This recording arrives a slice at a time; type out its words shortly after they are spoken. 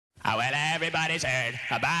Well, everybody's heard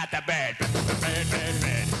about the bird.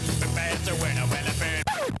 The bird's a winner, well, a bird.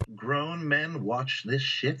 Grown men watch this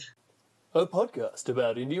shit? A podcast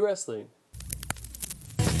about indie wrestling.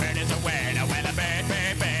 Bird is a winner, well, a bird.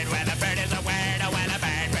 Well, a bird is a winner, well, a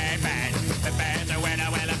bird. The bird's a winner,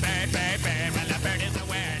 well, a bird. Well, a bird is a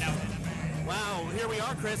winner, well, a bird. Wow, here we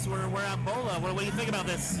are, Chris. We're at BOLA. What do you think about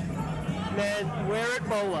this? Man, we're at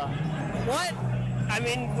BOLA. What? I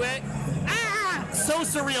mean, we're... So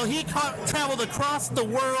surreal. He traveled across the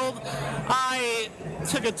world. I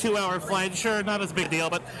took a 2-hour flight. Sure, not as big a deal,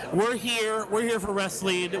 but we're here. We're here for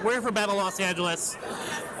wrestling. We're here for Battle Los Angeles.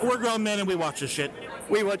 We're grown men and we watch this shit.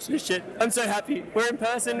 We watch this shit. I'm so happy. We're in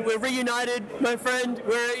person. We're reunited, my friend.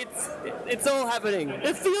 It's all happening.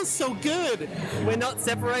 It feels so good. We're not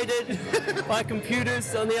separated by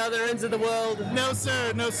computers on the other ends of the world. No,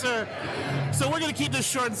 sir. No, sir. So we're going to keep this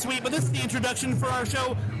short and sweet, but this is the introduction for our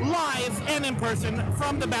show, live and in person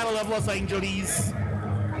from the Battle of Los Angeles.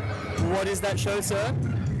 What is that show, sir?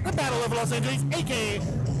 The Battle of Los Angeles, a.k.a.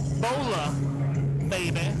 BOLA,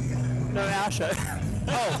 baby. No, our show.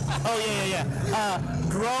 Yeah.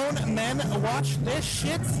 Grown men watch this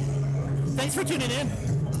shit. Thanks for tuning in.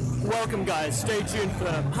 Welcome, guys. Stay tuned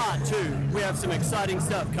for part 2. We have some exciting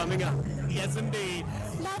stuff coming up. Yes, indeed.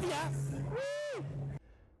 Love ya. Woo!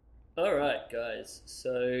 All right, guys.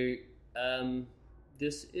 So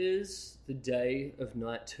this is the day of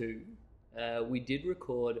night 2. We did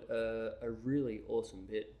record a really awesome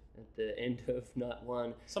bit at the end of night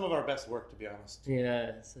 1. Some of our best work, to be honest.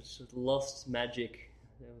 Yeah, such lost magic.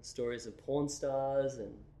 There were stories of porn stars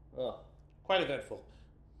and quite eventful.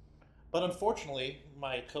 But unfortunately,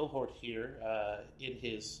 my cohort here, in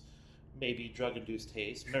his maybe drug-induced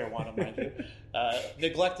haze, marijuana mind you,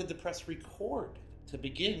 neglected to press record to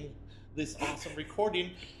begin this awesome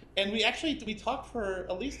recording. And we talked for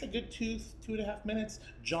at least a good 2.5 minutes.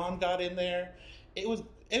 John got in there. It was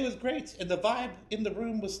great. And the vibe in the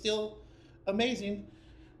room was still amazing.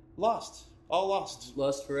 Lost. All lost.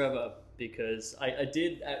 Lost forever, because I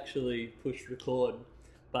did actually push record,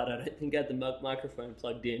 but I don't think I had the microphone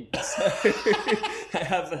plugged in. So I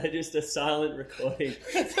have just a silent recording.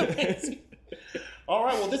 That's amazing. All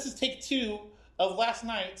right, well, this is take 2 of last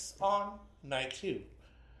night's on night 2.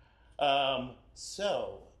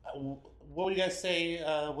 So, what would you guys say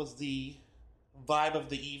was the vibe of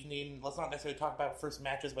the evening? Let's not necessarily talk about first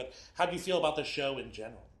matches, but how do you feel about the show in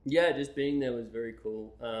general? Yeah, just being there was very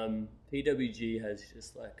cool. PWG has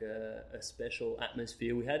just like a special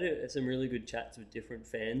atmosphere. We had some really good chats with different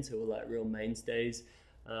fans who were like real mainstays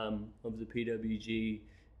of the PWG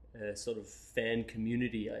sort of fan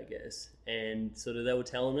community, I guess. And sort of they were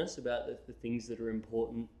telling us about the things that are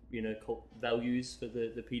important, you know, values for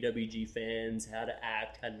the PWG fans, how to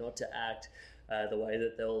act, how not to act, the way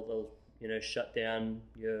that they'll shut down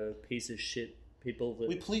your piece of shit people. That,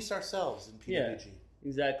 we police ourselves in PWG. Yeah,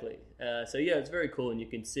 exactly. So yeah, it's very cool, and you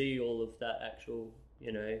can see all of that actual,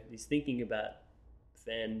 he's thinking about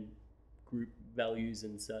fan group values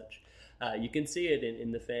and such. You can see it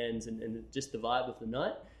in the fans and just the vibe of the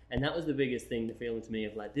night. And that was the biggest thing, the feeling to me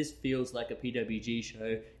of like, this feels like a PWG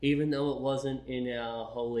show, even though it wasn't in our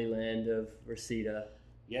holy land of Reseda.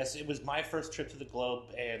 Yes, it was my first trip to the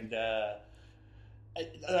Globe, and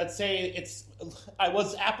I'd say I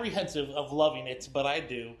was apprehensive of loving it, but I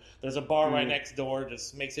do. There's a bar right next door,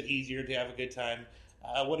 just makes it easier to have a good time.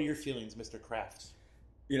 What are your feelings, Mr. Kraft?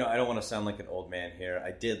 I don't want to sound like an old man here.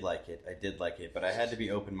 I did like it, but I had to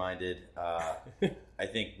be open-minded. I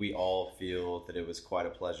think we all feel that it was quite a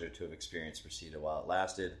pleasure to have experienced Reseda while it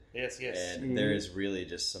lasted. Yes. And there is really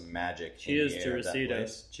just some magic Cheers in the to air of that Reseda.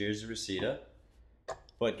 place. Cheers to Reseda.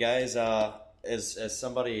 But guys, as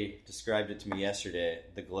somebody described it to me yesterday,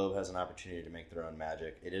 the Globe has an opportunity to make their own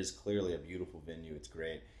magic. It is clearly a beautiful venue. It's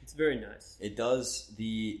great. It's very nice. It does.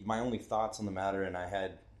 My only thoughts on the matter, and I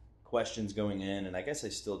had questions going in, and I guess I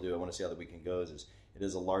still do. I want to see how the weekend goes. It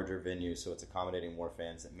is a larger venue, so it's accommodating more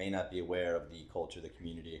fans that may not be aware of the culture, the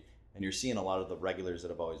community, and you're seeing a lot of the regulars that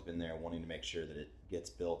have always been there wanting to make sure that it gets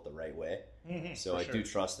built the right way. So I do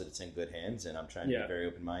trust that it's in good hands, and I'm trying to be very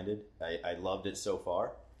open-minded. I loved it so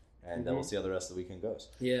far, and we'll see how the rest of the weekend goes.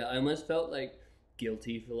 Yeah, I almost felt like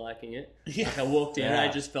guilty for liking it. Yeah. Like I walked in, I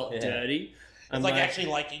just felt dirty. It's like actually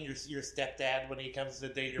liking your stepdad when he comes to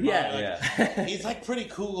date your mom. He's like pretty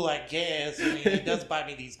cool, I guess. I mean, he does buy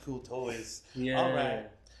me these cool toys. Yeah. All right.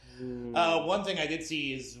 One thing I did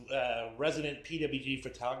see is resident PWG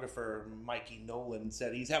photographer Mikey Nolan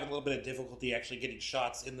said he's having a little bit of difficulty actually getting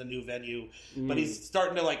shots in the new venue, but he's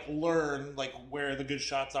starting to learn where the good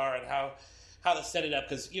shots are and how to set it up.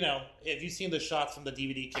 Because if you've seen the shots from the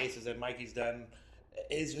DVD cases that Mikey's done,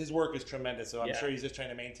 his work is tremendous. So I'm Yeah. sure he's just trying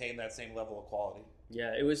to maintain that same level of quality.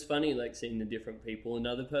 Yeah, it was funny, like, seeing the different people.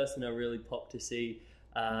 Another person I really popped to see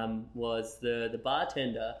was the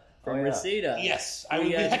bartender from yeah. Reseda. Yes, We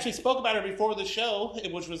we had- actually spoke about her before the show,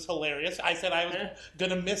 which was hilarious. I said I was Yeah.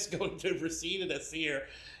 gonna miss going to Reseda to see her.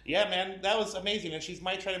 Yeah, man, that was amazing, and she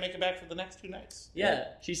might try to make it back for the next 2 nights. Yeah,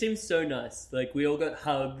 she seems so nice. Like, we all got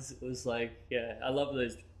hugs. It was like, yeah, I love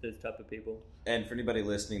those type of people. And for anybody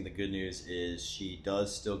listening, the good news is she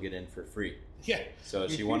does still get in for free. Yeah, So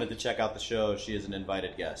if she wanted to check out the show, she is an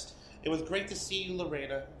invited guest. it was great to see you,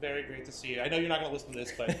 Lorena. Very great to see you. I know you're not gonna listen to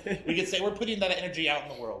this, but we could say we're putting that energy out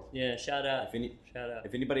in the world. Yeah, shout out. If Shout out.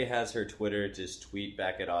 anybody has her Twitter, just tweet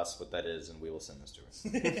back at us what that is, and we will send this to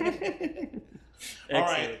her. All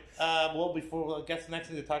right. Well, I guess the next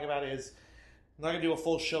thing to talk about is I'm not gonna do a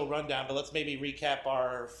full show rundown, but let's maybe recap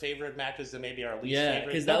our favorite matches and maybe our least Yeah,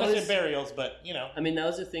 favorite. 'cause Not that necessarily was- burials, but you know. I mean, that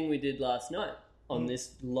was the thing we did last night on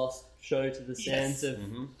this lost show to the sands Yes. of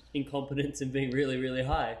incompetence and being really, really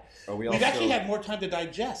high. Are we We've also actually had more time to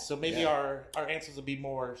digest, so maybe Yeah. our answers will be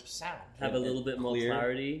more sound. Have a little bit more clear,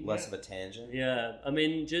 clarity. less of a tangent? Yeah, I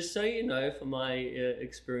mean, just so you know, from my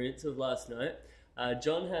experience of last night,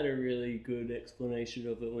 John had a really good explanation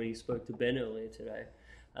of it when he spoke to Ben earlier today.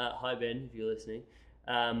 Hi, Ben, if you're listening.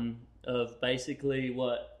 Of basically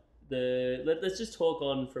what let's just talk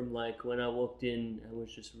on from like when I walked in and was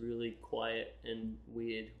just really quiet and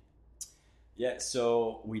weird. Yeah,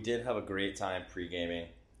 so we did have a great time pre-gaming,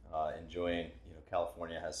 enjoying. You know,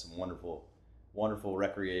 California has some wonderful, wonderful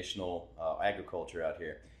recreational agriculture out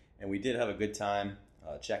here, and we did have a good time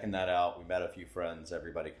checking that out. We met a few friends.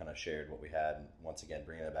 Everybody kind of shared what we had, and once again,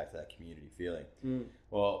 bringing it back to that community feeling.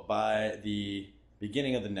 Well, by the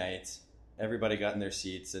beginning of the night, everybody got in their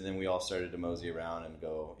seats, and then we all started to mosey around and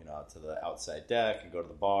go, you know, out to the outside deck and go to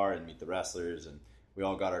the bar and meet the wrestlers, and we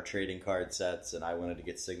all got our trading card sets, and I wanted to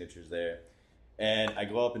get signatures there. And I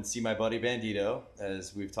go up and see my buddy Bandito,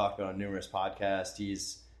 as we've talked about on numerous podcasts.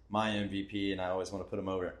 He's my MVP, and I always want to put him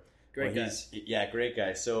over. Great guy. Yeah, great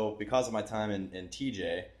guy. So because of my time in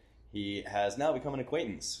TJ, he has now become an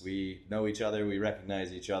acquaintance. We know each other, we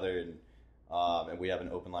recognize each other, and we have an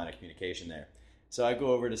open line of communication there. So I go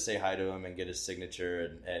over to say hi to him and get his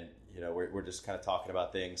signature, and you know, we're just kind of talking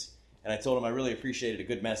about things. And I told him I really appreciated a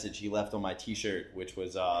good message he left on my T-shirt, which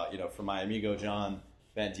was you know, from my amigo John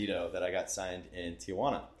Bandito that I got signed in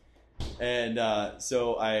Tijuana. And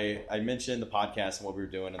so I mentioned the podcast and what we were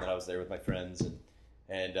doing, and that I was there with my friends,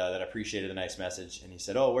 and that I appreciated the nice message. And he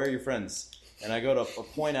said, "Oh, where are your friends?" And I go to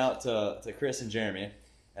point out to Chris and Jeremy,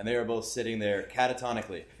 and they were both sitting there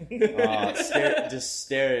catatonically, just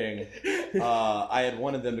staring. I had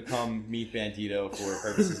wanted them to come meet Bandito for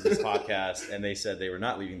purposes of this podcast, and they said they were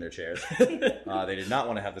not leaving their chairs. They did not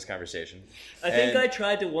want to have this conversation. I think I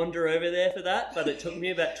tried to wander over there for that, but it took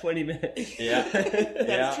me about 20 minutes. Yeah,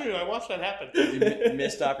 That's true. I watched that happen.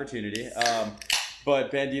 Missed opportunity.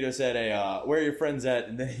 But Bandito said, "Hey, where are your friends at?"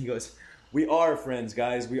 And then he goes, "We are friends,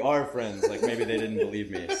 guys. We are friends." Like maybe they didn't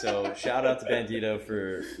believe me. So shout out to Bandito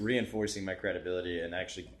for reinforcing my credibility and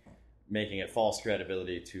actually making it false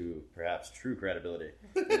credibility to perhaps true credibility.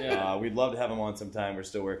 Yeah. We'd love to have him on sometime. We're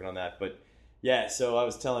still working on that. But yeah, so I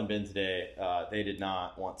was telling Ben today, they did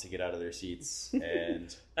not want to get out of their seats.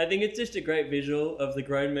 And I think it's just a great visual of the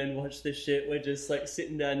grown men watch this shit. We're just like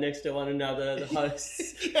sitting down next to one another, the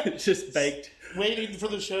hosts, just baked. Waiting for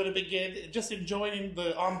the show to begin, just enjoying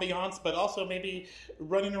the ambiance, but also maybe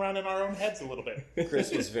running around in our own heads a little bit. Chris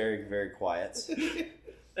was very, very quiet.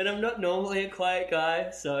 And I'm not normally a quiet guy,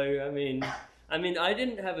 so I mean, I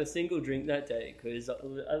didn't have a single drink that day because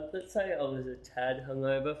let's say I was a tad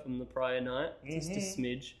hungover from the prior night, just a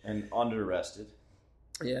smidge. And under arrested.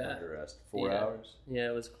 Yeah. Under arrest. 4 Yeah. hours. Yeah,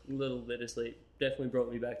 it was a little bit of sleep. Definitely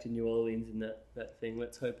brought me back to New Orleans and that thing.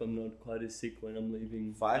 Let's hope I'm not quite as sick when I'm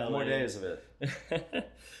leaving. 5 more LA. days of it.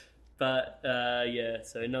 But yeah,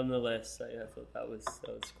 so nonetheless, I thought that was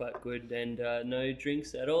quite good, and no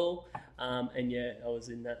drinks at all. And yeah, I was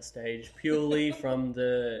in that stage purely from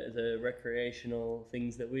the recreational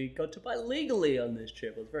things that we got to buy legally on this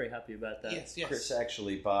trip. I was very happy about that. Yes. Chris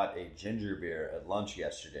actually bought a ginger beer at lunch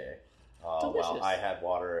yesterday. Delicious. While I had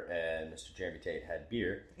water and Mr. Jeremy Tate had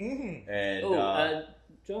beer. Mm-hmm. And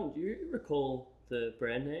John, do you recall the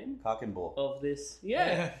brand name Cock and Bull. of this?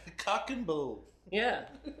 Yeah, Cock and bull. yeah.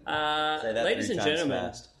 Say that Ladies 3 and times gentlemen,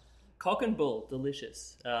 fast. Cock and Bull,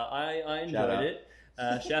 delicious. I enjoyed Shout out. it.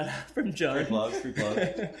 Shout out from John. Free plug.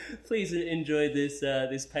 Please enjoy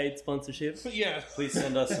this paid sponsorship. Yeah. Please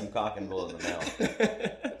send us some Cock and Bull in the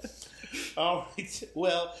mail. All right.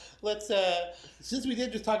 Well, let's. Since we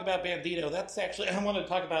did just talk about Bandito, that's actually I want to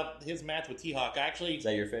talk about his match with T-Hawk. Is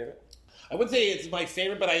that your favorite? I wouldn't say it's my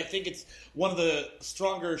favorite, but I think it's one of the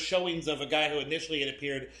stronger showings of a guy who initially it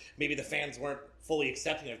appeared maybe the fans weren't fully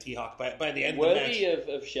accepting of T-Hawk by the end of the match. Worthy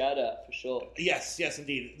of shout out for sure. Yes,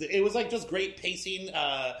 indeed. It was like just great pacing.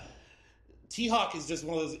 T-Hawk is just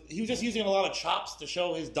one of those. He was just using a lot of chops to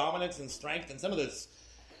show his dominance and strength, and some of this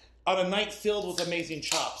on a night filled with amazing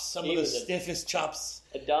chops. Some of the stiffest chops.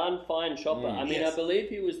 A darn fine chopper. I mean, yes. I believe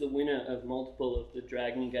he was the winner of multiple of the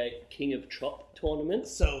Dragon Gate King of Chop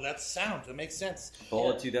tournaments. So that's sound. That makes sense.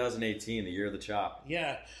 BOLA 2018, the year of the chop.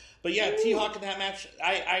 Yeah, but yeah, T-Hawk in that match,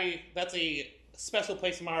 I that's a special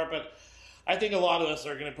place in my heart. But I think a lot of us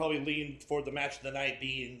are going to probably lean toward the match of the night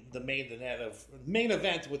being the main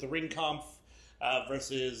event with the Ring Conf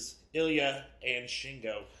versus Ilya and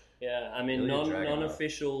Shingo. Yeah, I mean,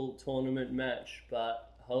 non-official tournament match,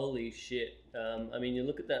 but holy shit. I mean, you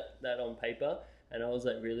look at that on paper, and I was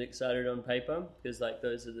like really excited on paper because like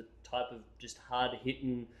those are the type of just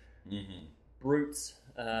hard-hitting brutes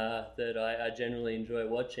that I generally enjoy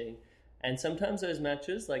watching. And sometimes those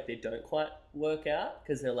matches, like, they don't quite work out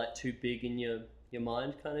because they're like too big in your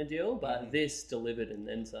mind kind of deal, but this delivered and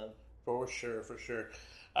then some. For sure.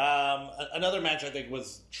 Another match I think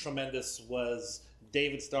was tremendous was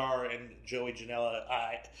David Starr and Joey Janela.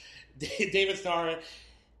 David Starr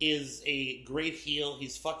is a great heel.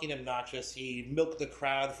 He's fucking obnoxious. He milked the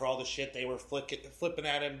crowd for all the shit they were flipping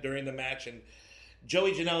at him during the match. And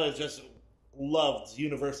Joey Janela is just loved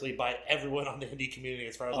universally by everyone on the indie community,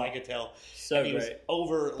 as far as I could tell. So and he great. was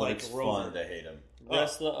over But like it's Rover. fun to hate him.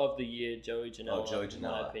 Wrestler of the Year, Joey Janela. Joey in my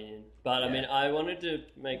Janela. opinion. But I mean, I wanted to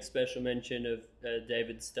make special mention of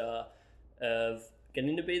David Starr, of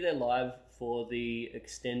getting to be there live for the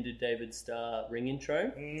extended David Starr ring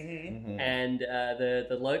intro, and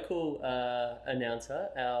the local announcer,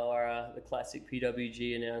 the classic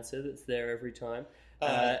PWG announcer that's there every time.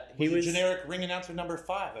 He was generic ring announcer number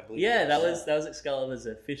 5, I believe. Yeah, that was Excalibur's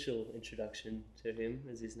official introduction to him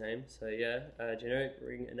as his name. So yeah, generic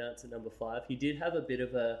ring announcer number 5. He did have a bit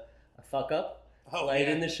of a fuck up late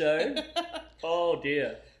in the show. Oh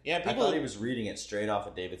dear. Yeah, I thought he was reading it straight off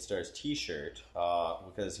of David Starr's T-shirt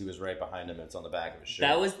because he was right behind him and it's on the back of his shirt.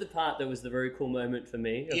 That was the part that was the very cool moment for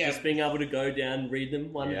me, of just being able to go down, read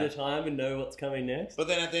them one at a time and know what's coming next. But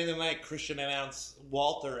then at the end of the night, Christian announced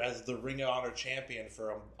Walter as the Ring of Honor champion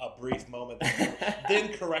for a brief moment,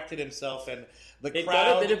 then corrected himself, and the crowd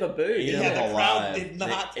got a bit of a boo. The crowd did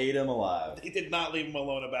not. They ate him alive. They did not leave him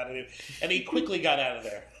alone about it, and he quickly got out of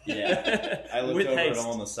there. Yeah, I looked over haste. at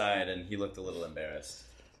him on the side, and he looked a little embarrassed.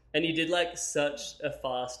 And he did like such a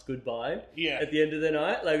fast goodbye Yeah. at the end of the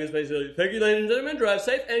night. Like it was basically, thank you ladies and gentlemen, drive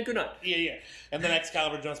safe and good night. Yeah. And then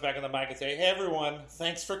Excalibur jumps back on the mic and say, hey everyone,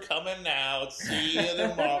 thanks for coming out. See you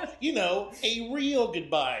tomorrow. A real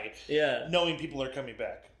goodbye. Yeah. Knowing people are coming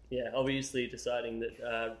back. Yeah, obviously deciding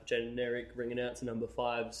that generic ring announcer number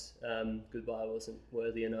 5's goodbye wasn't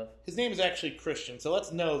worthy enough. His name is actually Christian, so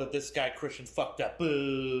let's know that this guy Christian fucked up.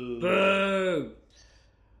 Boo. Boo!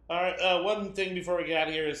 All right, one thing before we get out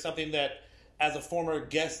of here is something that, as a former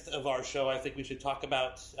guest of our show, I think we should talk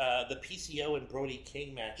about the PCO and Brody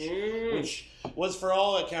King match, which was, for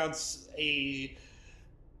all accounts, a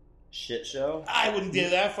shit show? I wouldn't go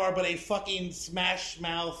that far, but a fucking smash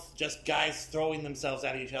mouth, just guys throwing themselves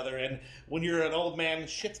at each other. And when you're an old man,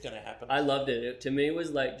 shit's going to happen. I loved it. It to me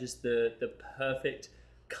was like just the perfect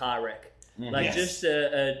car wreck. Like just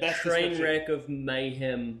a train wreck of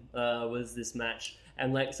mayhem was this match.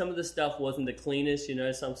 And like some of the stuff wasn't the cleanest,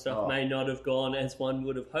 some stuff may not have gone as one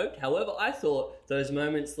would have hoped. However, I thought those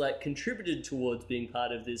moments like contributed towards being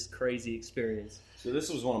part of this crazy experience. So this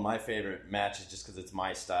was one of my favorite matches just because it's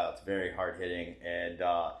my style. It's very hard hitting, and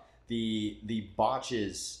the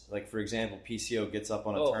botches, like for example, PCO gets up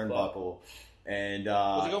on a turnbuckle. And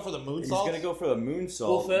was he going for the moonsault? He's going to go for the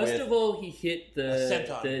moonsault. Well, first of all, he hit the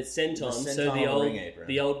senton, so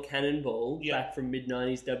the old cannonball back from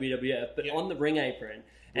mid-90s WWF, but on the ring apron.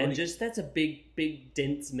 And just that's a big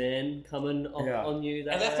dense man coming on you.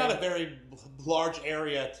 And that's not a very large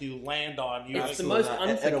area to land on. It's the most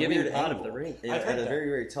unforgiving part of the ring. At a very,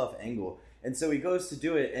 very tough angle. And so he goes to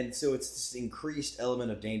do it, and so it's this increased element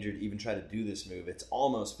of danger to even try to do this move. It's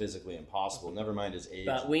almost physically impossible, never mind his age.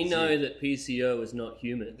 But we know that PCO is not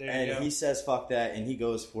human. And he says, fuck that, and he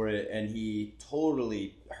goes for it, and he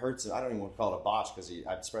totally hurts it. I don't even want to call it a botch, because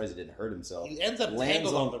I'm surprised he didn't hurt himself. He ends up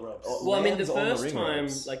tangled on the ropes. Well, I mean, the first time,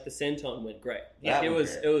 like, the senton went great. Like, it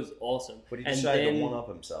was awesome. But he decided to one-up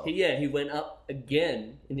himself. He went up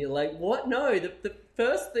again, and you're like, what? No, the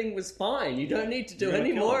first thing was fine. You don't need to do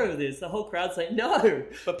any more of this. The whole crowd's like, no.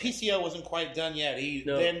 But PCO wasn't quite done yet.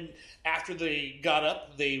 Then, after they got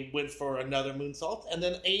up, they went for another moonsault, and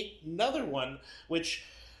then another one, which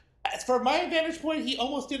As for my vantage point, he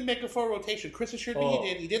almost didn't make a full rotation. Chris assured me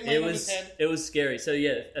he did. He didn't land on his head. It was scary. So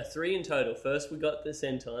yeah, a 3 in total. First we got the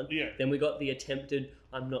senton. Yeah. Then we got the attempted.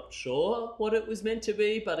 I'm not sure what it was meant to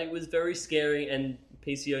be, but it was very scary, and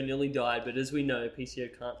PCO nearly died. But as we know, PCO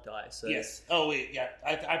can't die. So Yes. Oh wait, yeah.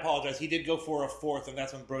 I apologize. He did go for a 4th, and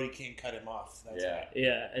that's when Brody King cut him off. That's right.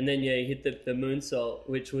 Yeah, and then he hit the moonsault,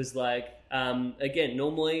 which was like again,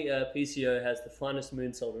 normally PCO has the finest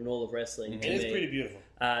moonsault in all of wrestling. It is pretty beautiful.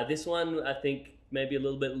 This one, I think, maybe a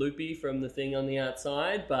little bit loopy from the thing on the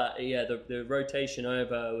outside, but yeah, the rotation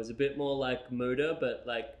over was a bit more like Muda, but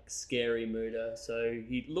like scary Muda. So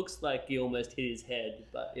he looks like he almost hit his head,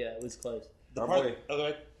 but yeah, it was close.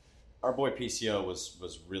 Our boy PCO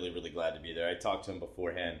was really, really glad to be there. I talked to him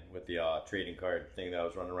beforehand with the trading card thing that I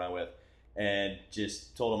was running around with, and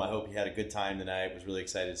just told him I hope he had a good time tonight. Was really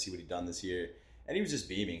excited to see what he'd done this year, and he was just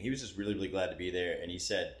beaming. He was just really, really glad to be there, and he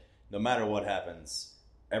said, no matter what happens,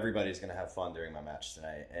 everybody's going to have fun during my match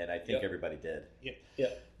tonight, and I think everybody did. Yeah.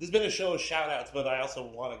 There's been a show of shout-outs, but I also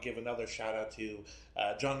want to give another shout-out to,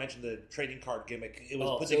 John mentioned the trading card gimmick. It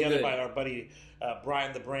was put together by our buddy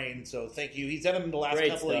Brian the Brain, so thank you. He's done it in the last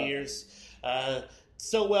couple of years.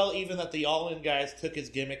 So well, even that the All-In guys took his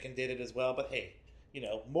gimmick and did it as well, but hey,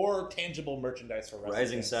 more tangible merchandise for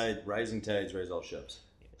wrestling. Rising tides raise all ships.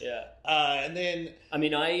 Yeah. And then... I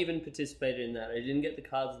mean, I even participated in that. I didn't get the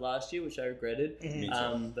cards last year, which I regretted. Me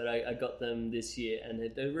too. But I got them this year,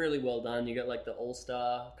 and they're really well done. You got like the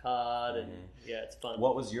All-Star card, and yeah, it's fun.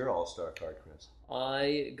 What was your All-Star card, Chris?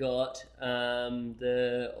 I got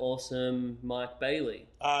the awesome Mike Bailey.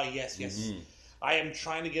 Yes. Mm-hmm. I am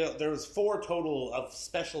trying to get... There was 4 total of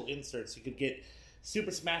special inserts. You could get Super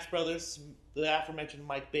Smash Brothers, the aforementioned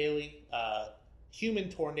Mike Bailey, Human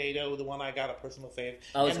Tornado, the one I got, a personal fave.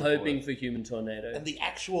 I was hoping for Human Tornado. And the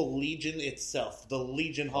actual Legion itself, the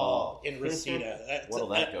Legion Hall in Reseda. What'll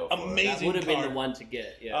that go for? Amazing That would have been card. the one to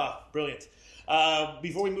get, yeah. Brilliant.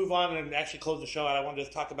 Before we move on and actually close the show out, I wanted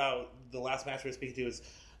to talk about the last match we were speaking to is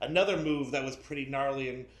another move that was pretty gnarly,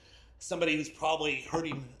 and somebody who's probably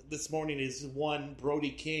hurting this morning is one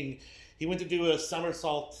Brody King. He went to do a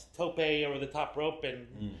somersault tope over the top rope and...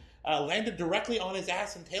 landed directly on his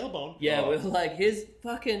ass and tailbone. Yeah, we were like, his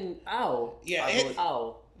fucking ow. Yeah,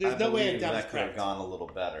 ow. There's no way that was could have gone a little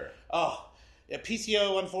better. Oh, yeah,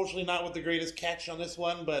 PCO, unfortunately, not with the greatest catch on this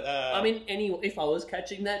one, but... I mean, if I was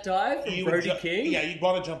catching that dive from Brody King... Yeah, you'd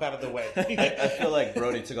want to jump out of the way. I feel like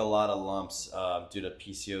Brody took a lot of lumps due to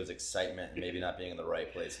PCO's excitement and maybe not being in the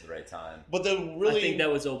right place at the right time. But I think that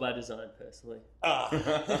was all by design, personally.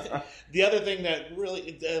 The other thing that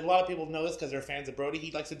really... A lot of people know this because they're fans of Brody.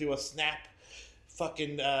 He likes to do a snap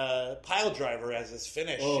fucking pile driver as his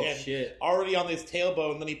finish. Oh, and shit. Already on his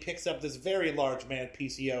tailbone, then he picks up this very large man,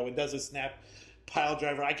 PCO, and does a snap pile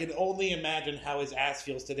driver. I can only imagine how his ass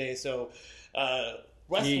feels today. So,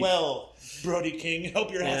 rest well, Brody King.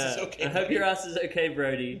 Hope your ass is okay. I hope your ass is okay,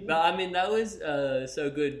 Brody. But I mean, that was so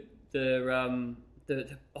good. There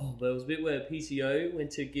was a bit where PCO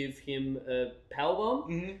went to give him a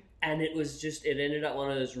powerbomb, and it ended up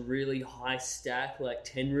one of those really high stack, like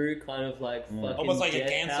Tenru kind of like fucking almost like a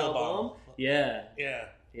death Ganso bomb. Yeah, Yeah.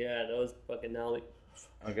 that was fucking gnarly.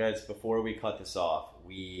 Guys, before we cut this off,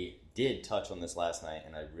 we did touch on this last night,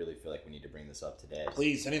 and I really feel like we need to bring this up today.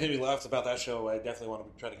 Please, anything we left about that show, I definitely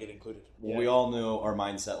want to try to get included. Well, we all knew our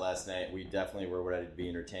mindset last night. We definitely were ready to be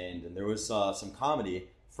entertained, and there was some comedy.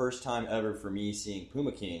 First time ever for me seeing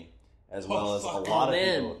Puma King, as well as a lot of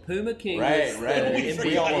people. Puma King. Right. MVP.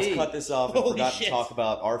 We almost cut this off and forgot shit. to talk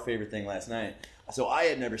about our favorite thing last night. So I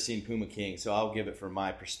had never seen Puma King, so I'll give it from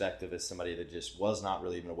my perspective as somebody that just was not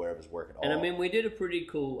really even aware of his work at all. And I mean, we did a pretty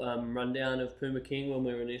cool rundown of Puma King when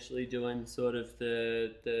we were initially doing sort of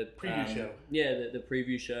the Preview show. Yeah, the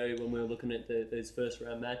preview show when we were looking at those first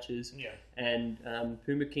round matches. Yeah. And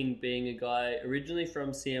Puma King being a guy originally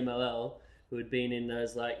from CMLL who had been in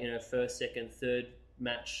those first, second, third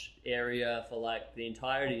match area for like the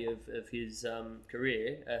entirety of his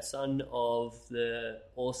career, a son of the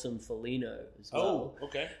awesome Felino as well. Oh,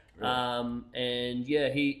 okay. And yeah,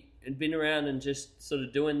 he had been around and just sort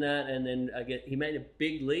of doing that, and then he made a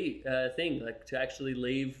big thing, like to actually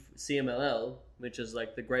leave CMLL, which is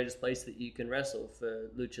like the greatest place that you can wrestle for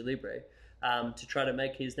Lucha Libre, to try to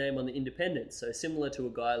make his name on the independents. So similar to a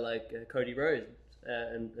guy like Cody Rhodes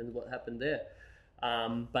and what happened there.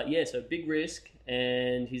 But yeah, so big risk,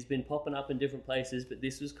 and he's been popping up in different places, but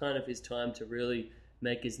this was kind of his time to really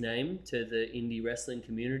make his name to the indie wrestling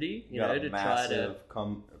community, to try to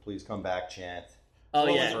please come back chant. Oh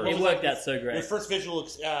yeah, it worked out so great. Your first visual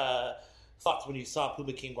thoughts when you saw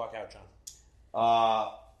Puma King walk out, John?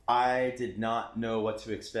 I did not know what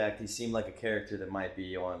to expect. He seemed like a character that might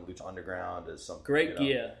be on Lucha Underground as something. Great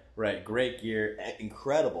gear. Right, great gear.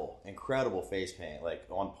 Incredible face paint. Like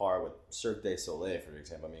on par with Cirque du Soleil, for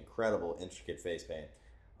example. I mean, incredible, intricate face paint.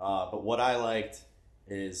 But what I liked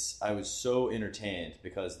is I was so entertained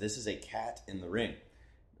because this is a cat in the ring.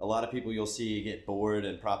 A lot of people you'll see get bored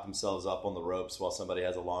and prop themselves up on the ropes while somebody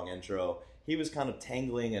has a long intro. He was kind of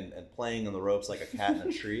tangling and playing on the ropes like a cat in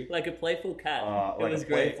a tree. Like a playful cat. It like was a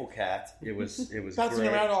great. playful cat. It was Bouncing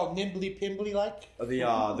great. around all nimbly-pimbly like.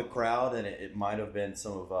 The crowd, and it might have been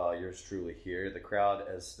some of yours truly here. The crowd,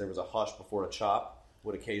 as there was a hush before a chop,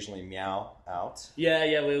 would occasionally meow out. Yeah,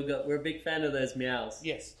 we're a big fan of those meows.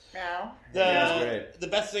 Yes. Meow. That's great. The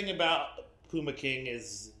best thing about Puma King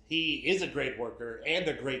is he is a great worker and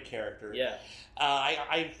a great character. Yeah.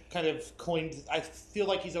 I kind of coined. I feel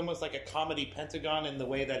like he's almost like a comedy Pentagon in the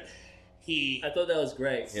way that he I thought that was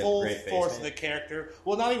great. full great face force paint. the character.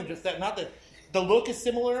 Well, not even just that. Not that the look is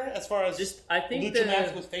similar as far as Just I think Lucha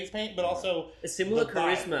Max with face paint, but also a similar the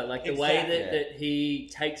vibe. charisma, like the Exactly. way that he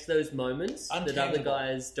takes those moments that other Untangible.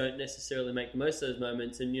 guys don't necessarily make the most of those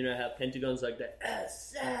moments, and you know how Pentagon's like that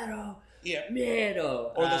Asado Yeah.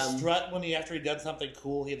 Miedo. Or the strut when after he done something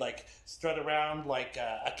cool, he'd like strut around like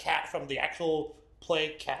a cat from the actual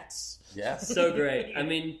play Cats. Yes. So great. I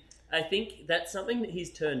mean, I think that's something that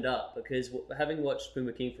he's turned up because having watched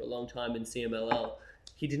Puma King for a long time in CMLL,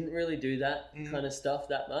 he didn't really do that kind of stuff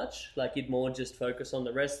that much. Like, he'd more just focus on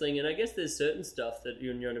the wrestling. And I guess there's certain stuff that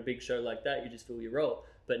when you're on a big show like that, you just feel your role.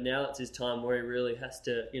 But now it's his time where he really has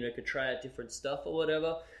to, could try out different stuff or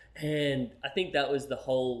whatever. And I think that was the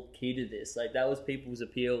whole key to this. Like, that was people's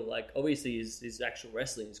appeal. Like, obviously his actual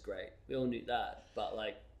wrestling is great. We all knew that. But,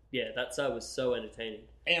 like, yeah, that side was so entertaining.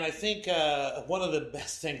 And I think one of the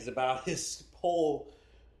best things about his whole,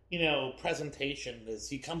 presentation is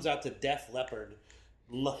he comes out to Def Leppard.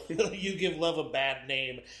 You Give Love a Bad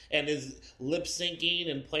Name, and is lip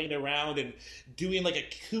syncing and playing around and doing like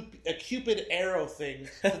a Cupid arrow thing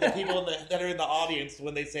to the people that are in the audience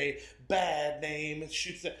when they say bad name.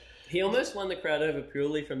 Shoots it. He almost won the crowd over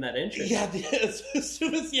purely from that entrance. Yeah, as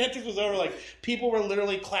soon as the entrance was over, like people were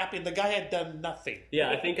literally clapping. The guy had done nothing. Yeah,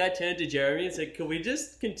 I think I turned to Jeremy and said, "Can we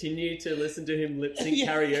just continue to listen to him lip sync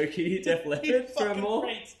karaoke Def Leppard for a more?"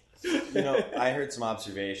 Great. I heard some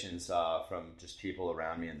observations from just people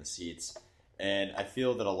around me in the seats, and I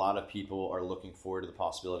feel that a lot of people are looking forward to the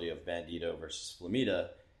possibility of Bandito versus Flamita,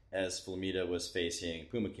 as Flamita was facing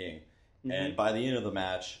Puma King. Mm-hmm. And by the end of the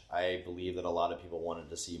match, I believe that a lot of people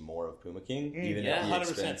wanted to see more of Puma King, even at the 100%.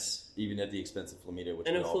 expense of Flamita. Which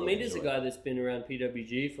And we all really Flamita's a enjoyed. guy that's been around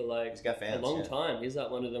PWG for He's got fans, a long yeah. time. He's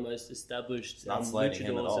like one of the most established Not sliding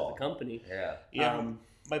him at luchadors all. of the company. Yeah. Yeah,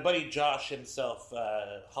 my buddy Josh himself,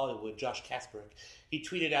 Hollywood, Josh Kasperek, he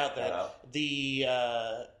tweeted out that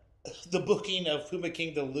the booking of Puma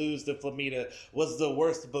King to lose to Flamita was the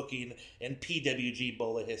worst booking in PWG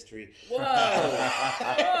BOLA history. Whoa!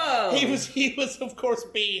 Whoa! He was of course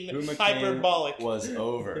being Puma hyperbolic. King was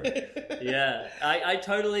over. Yeah, I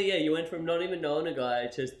totally, you went from not even knowing a guy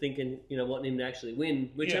to thinking, wanting him to actually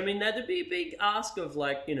win, which, I mean, that'd be a big ask of,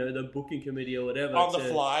 like, the booking committee or whatever. On the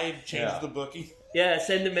fly, change the booking. Yeah,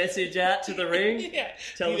 send a message out to the ring,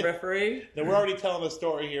 tell the referee. No, we're already telling a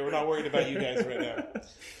story here. We're not worried about you guys right now.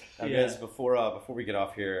 Guys, before we get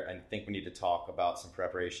off here, I think we need to talk about some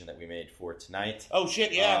preparation that we made for tonight. Oh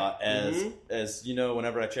shit, yeah. As you know,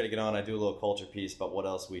 whenever I try to get on, I do a little culture piece about what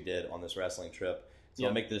else we did on this wrestling trip. So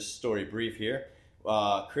I'll make this story brief here.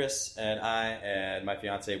 Chris and I and my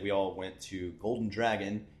fiance, we all went to Golden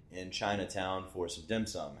Dragon in Chinatown for some dim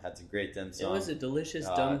sum. Had some great dim sum. It was a delicious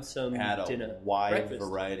dim sum had a dinner. wide Breakfast.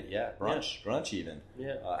 variety. Brunch even.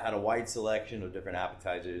 Yeah. Had a wide selection of different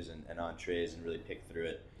appetizers and entrees and really picked through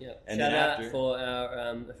it. Yeah. And Shout then out after, for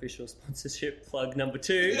our official sponsorship plug number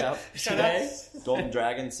 2 Shout today. out. Golden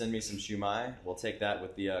Dragon, send me some shumai. We'll take that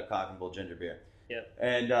with the cock and bull ginger beer. Yeah.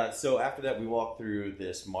 And so after that, we walked through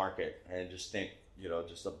this market and just think,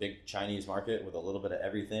 just a big Chinese market with a little bit of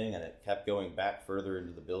everything, and it kept going back further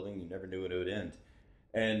into the building. You never knew it would end.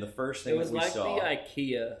 And the first thing It was that we like saw, the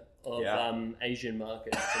IKEA of Asian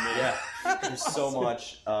markets to me. yeah, there's so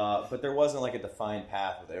much, but there wasn't like a defined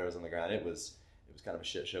path with arrows on the ground. It was kind of a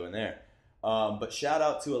shit show in there. But shout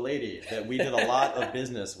out to a lady that we did a lot of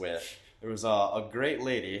business with. There was a great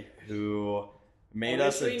lady who made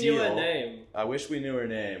us a deal. Knew her name. I wish we knew her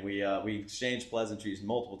name. We exchanged pleasantries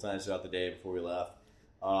multiple times throughout the day before we left.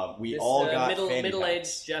 We all got fanny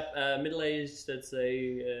packs. middle-aged, that's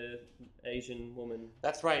a Asian woman.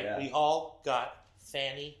 That's right. Yeah. We all got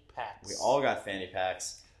fanny packs. We all got fanny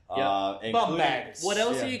packs. Yeah. Bum Including- bags. What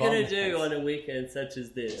else Yeah, are you gonna bum do bags. on a weekend such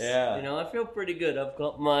as this? Yeah. You know, I feel pretty good. I've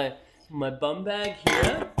got my bum bag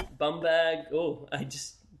here. Bum bag. Oh, I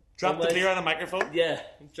just Drop the almost- beer on the microphone. Yeah,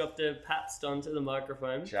 dropped a Pabst onto the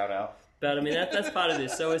microphone. Shout out. But I mean, that's part of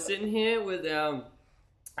this. So we're sitting here with our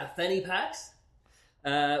fanny packs.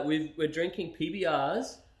 We're drinking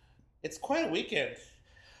PBRs. It's quite a weekend.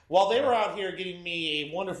 While they were out here getting me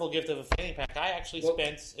a wonderful gift of a fanny pack, I actually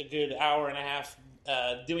spent a good hour and a half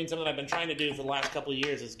doing something I've been trying to do for the last couple of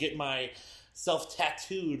years, is get myself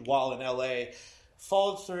tattooed while in LA.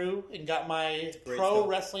 Followed through and got my Pro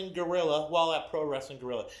Wrestling Gorilla while at Pro Wrestling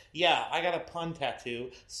Gorilla. Yeah, I got a pun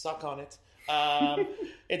tattoo. Suck on it.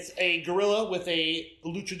 It's a gorilla with a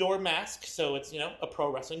luchador mask, so it's, a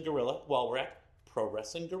Pro Wrestling Gorilla while we're at Pro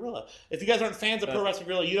Wrestling Gorilla. If you guys aren't fans of Pro Wrestling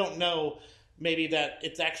Gorilla, you don't know maybe that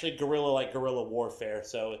it's actually gorilla like guerrilla warfare,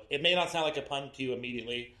 so it may not sound like a pun to you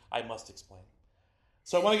immediately. I must explain.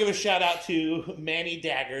 So I want to give a shout out to Manny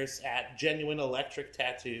Daggers at Genuine Electric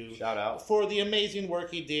Tattoo. Shout out. For the amazing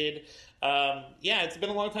work he did. It's been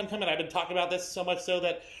a long time coming. I've been talking about this so much so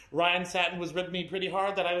that Ryan Satin was ripping me pretty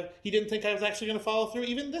hard that he didn't think I was actually going to follow through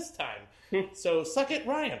even this time. So suck it,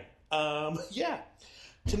 Ryan.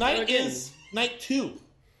 Tonight is night 2.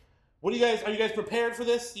 Are you guys prepared for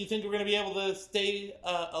this? Do you think we're going to be able to stay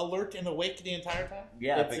alert and awake the entire time?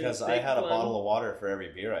 Yeah, It's a because I big had a one. bottle of water for every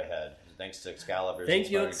beer I had, thanks to Excalibur's. Thank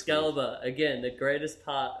you, inspiring Excalibur. Again, the greatest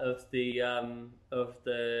part of the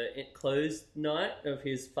closed night of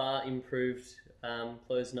his far improved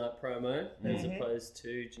closed night promo, as opposed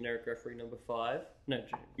to generic referee number 5. No,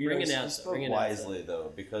 speech. ring You announcer. spoke Ring announcer. wisely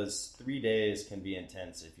though, because 3 days can be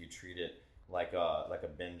intense if you treat it like a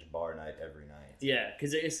binge bar night every night. Yeah,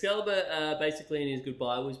 because Excalibur basically in his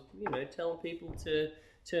goodbye was, telling people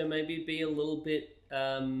to maybe be a little bit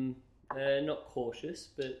not cautious,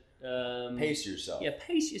 but Pace yourself. Yeah,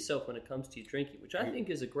 pace yourself when it comes to your drinking, which I think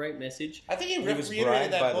is a great message. I think he was reiterated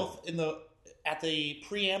bragged by that both at the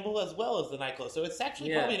preamble as well as the night close. So it's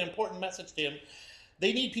actually probably an important message to him.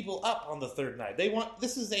 They need people up on the third night.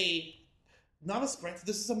 This is not a sprint.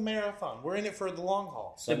 This is a marathon. We're in it for the long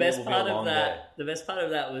haul. The Sunday best will be a part of long that, the best part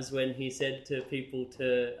of that was when he said to people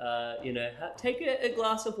to, take a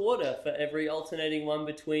glass of water for every alternating one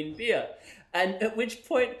between beer, and at which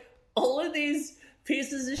point all of these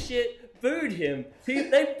pieces of shit booed him.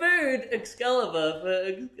 They booed Excalibur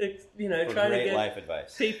for For trying to great get life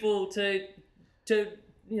advice. people to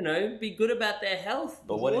be good about their health.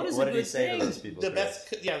 But what Water's did a he good say thing. to those people? The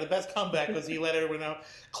Chris? best comeback was he let everyone know,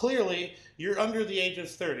 clearly, you're under the age of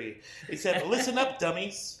 30. He said, listen up,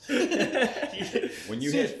 dummies. When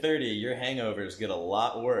you hit 30, your hangovers get a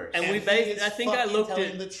lot worse. And And we he based. is I think I fucking looked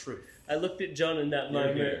telling at. the truth. I looked at John in that You're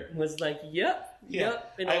moment. here. And was like, yep.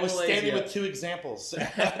 In I all was ways, standing yep. with 2 examples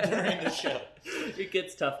during the show. It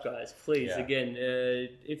gets tough, guys. Please, Yeah. again,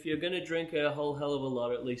 if you're going to drink a whole hell of a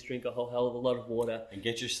lot, at least drink a whole hell of a lot of water. And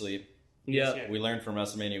get your sleep. Yeah. yeah. We learned from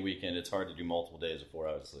WrestleMania weekend it's hard to do multiple days of 4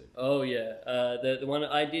 hours sleep. Oh, yeah. The one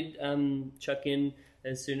I did chuck in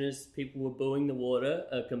as soon as people were booing the water,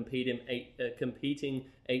 a competing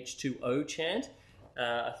H2O chant.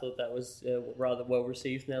 I thought that was rather well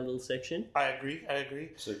received in that little section. I agree.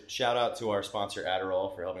 So shout out to our sponsor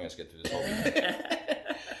Adderall for helping us get through this whole weekend.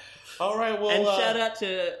 All right, well... And shout out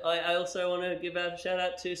to, I also want to give out a shout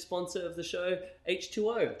out to sponsor of the show,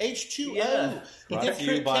 H2O. H2O. Yeah. He Brought did to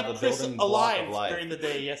you by keep the Chris building block of alive life. during the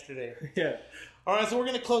day yesterday. Yeah. All right, so we're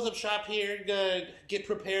going to close up shop here, get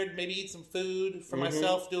prepared, maybe eat some food for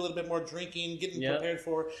myself, do a little bit more drinking, getting Yep. prepared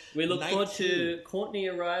for We look night forward 2. to Courtney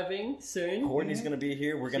arriving soon. Courtney's going to be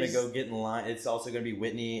here. We're going to She's- go get in line. It's also going to be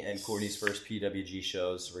Whitney and Courtney's first PWG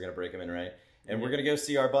shows, so we're going to break them in right. And we're going to go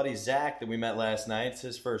see our buddy Zach that we met last night. It's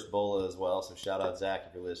his first BOLA as well, so shout out Zach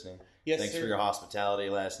if you're listening. Yes, Thanks sir. for your hospitality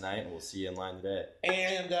last night, and we'll see you in line today.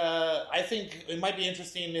 And I think it might be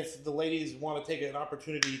interesting if the ladies want to take an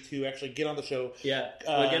opportunity to actually get on the show. Yeah,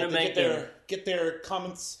 we're going to make them. Get their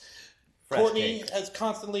comments. Fresh Courtney cake. has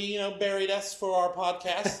constantly, buried us for our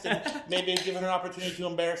podcast, and maybe given her an opportunity to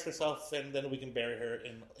embarrass herself, and then we can bury her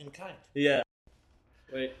in kind. Yeah.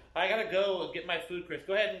 Wait. I gotta go and get my food, Chris.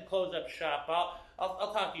 Go ahead and close up shop.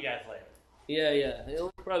 I'll talk to you guys later. Yeah.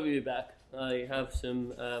 He'll probably be back. I have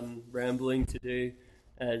some rambling to do,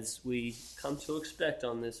 as we come to expect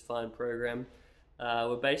on this fine program.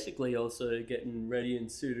 We're basically also getting ready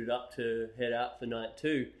and suited up to head out for night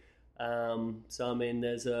 2. So, I mean,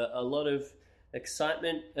 there's a lot of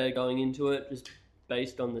excitement going into it, just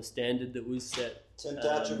based on the standard that was set. Tim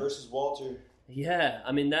Thatcher versus Walter. Yeah,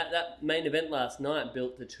 I mean, that main event last night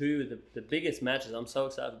built to 2 of the biggest matches. I'm so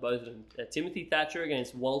excited for both of them. Timothy Thatcher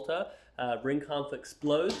against Walter. Ring Kampf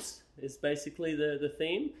explodes. is basically the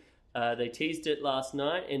theme. They teased it last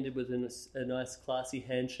night, ended with a nice classy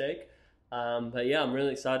handshake. But yeah, I'm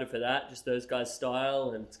really excited for that. Just those guys'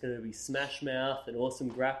 style, and it's going to be smash mouth and awesome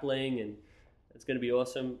grappling, and it's going to be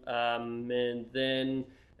awesome. And then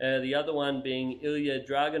the other one being Ilya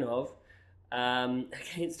Dragunov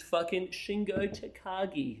against fucking Shingo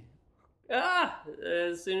Takagi.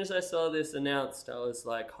 As soon as I saw this announced, I was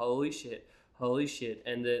like, holy shit.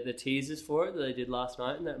 And the teasers for it that they did last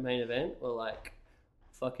night in that main event were like,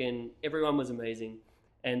 fucking, everyone was amazing.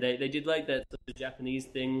 And they did like that sort of Japanese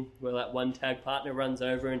thing where like one tag partner runs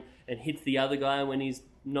over and hits the other guy when he's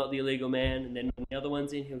not the illegal man, and then when the other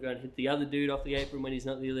one's in, he'll go and hit the other dude off the apron when he's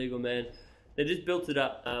not the illegal man. They just built it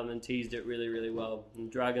up and teased it really, really well.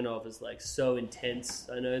 And Dragunov is like so intense.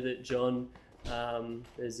 I know that John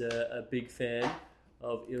is a big fan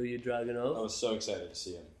of Ilya Dragunov. I was so excited to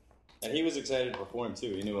see him. And he was excited before him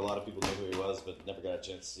too. He knew a lot of people knew who he was, but never got a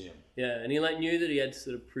chance to see him. Yeah, and he like knew that he had to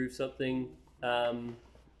sort of prove something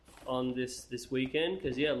on this weekend,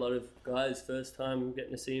 because a lot of guys first time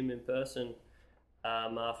getting to see him in person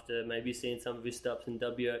after maybe seeing some of his stuff in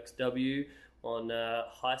WXW on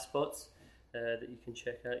High Spots that you can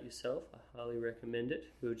check out yourself. I highly recommend it.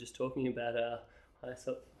 We were just talking about our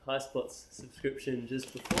High Spots subscription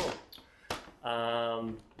just before.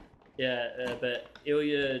 But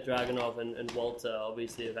Ilya Dragunov and Walter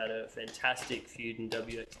obviously have had a fantastic feud in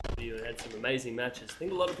WXW and had some amazing matches. I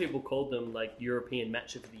think a lot of people called them like European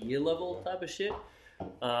Match of the Year level type of shit.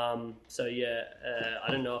 I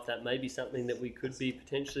don't know if that may be something that we could be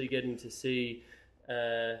potentially getting to see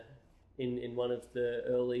in one of the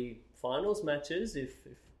early finals matches if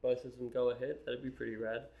both of them go ahead. That'd be pretty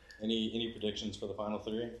rad. Any predictions for the final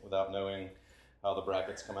three without knowing how the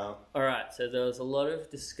brackets come out? All right, so there was a lot of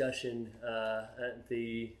discussion at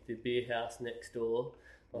the beer house next door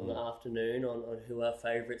on the afternoon on who our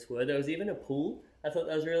favourites were. There was even a pool. I thought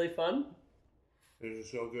that was really fun. This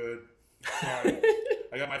is so good.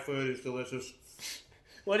 I got my food. It's delicious.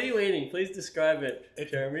 What are you eating? Please describe it,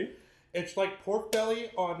 Jeremy. It's like pork belly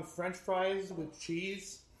on French fries with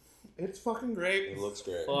cheese. It's fucking great. It looks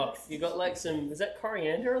great. Fuck. You got like some... Is that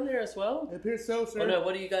coriander on there as well? It appears so, sir. Oh no,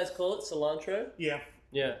 what do you guys call it? Cilantro? Yeah.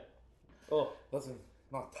 Yeah. Oh. Listen,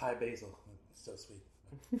 not Thai basil. It's so sweet.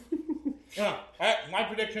 My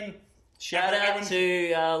prediction... Shout out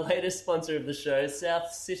to our latest sponsor of the show,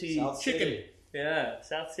 South City Chicken. Yeah,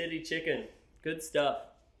 South City Chicken. Good stuff.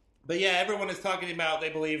 But yeah, everyone is talking about, they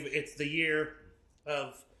believe it's the year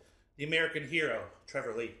of the American hero,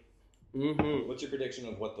 Trevor Lee. Mm-hmm. What's your prediction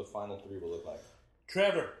of what the final three will look like?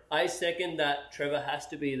 Trevor. I second that. Trevor has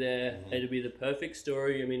to be there. Mm-hmm. It'll be the perfect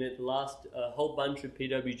story. I mean, it last a whole bunch of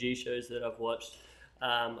PWG shows that I've watched.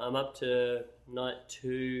 I'm up to night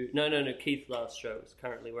 2. No. Keith's last show is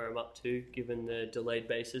currently where I'm up to, given the delayed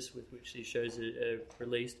basis with which these shows are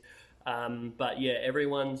released. But yeah,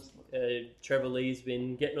 everyone's... Trevor Lee's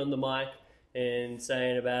been getting on the mic and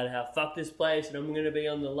saying about how fuck this place, and I'm going to be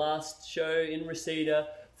on the last show in Reseda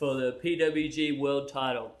for the PWG World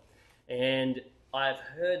Title. And I've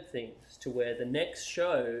heard things to where the next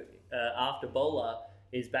show after BOLA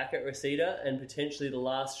is back at Reseda, and potentially the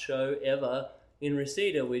last show ever in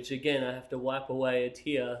Reseda, which again, I have to wipe away a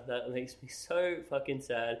tear. That makes me so fucking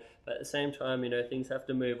sad. But at the same time, things have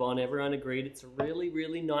to move on. Everyone agreed it's a really,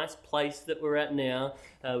 really nice place that we're at now.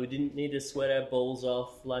 We didn't need to sweat our balls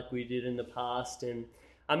off like we did in the past. And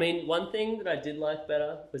I mean, one thing that I did like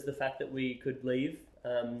better was the fact that we could leave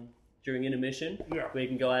during intermission. Yeah. We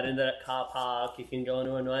can go out into that car park. You can go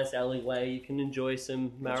into a nice alleyway. You can enjoy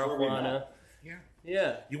some marijuana.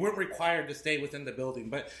 Yeah. You weren't required to stay within the building,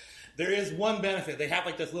 but there is one benefit. They have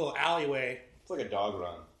like this little alleyway. It's like a dog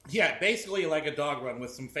run. Yeah, basically like a dog run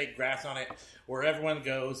with some fake grass on it where everyone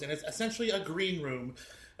goes, and it's essentially a green room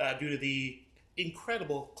due to the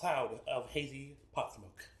incredible cloud of hazy pot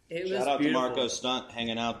smoke. Shout out to Marco Stunt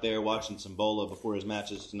hanging out there watching some BOLA before his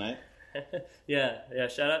matches tonight. Yeah,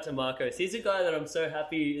 shout out to Marcos. He's a guy that I'm so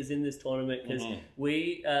happy is in this tournament because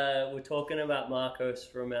we were talking about Marcos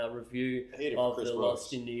from our review of the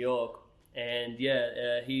Lost in New York. And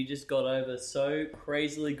he just got over so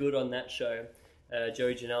crazily good on that show,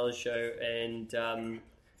 Joey Janela's show, and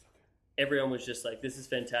everyone was just like, this is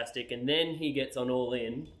fantastic. And then he gets on All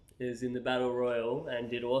In, is in the Battle Royal, and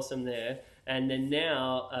did awesome there. And then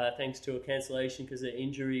now, thanks to a cancellation because of the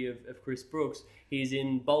injury of Chris Brooks, he's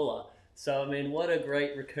in BOLA. So, I mean, what a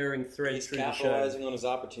great recurring thread through the show. He's capitalizing on his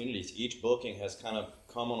opportunities. Each booking has kind of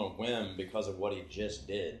come on a whim because of what he just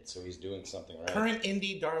did. So he's doing something right. Current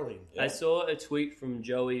indie darling. Yeah. I saw a tweet from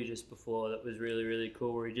Joey just before that was really, really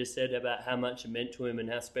cool, where he just said about how much it meant to him and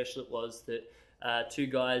how special it was that two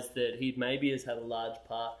guys that he maybe has had a large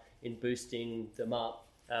part in boosting them up.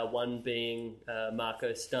 One being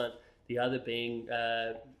Marco Stunt, the other being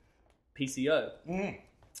PCO,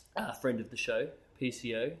 friend of the show,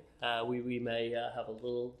 PCO. We may have a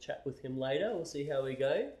little chat with him later. We'll see how we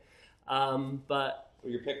go. But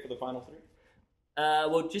Your pick for the final three?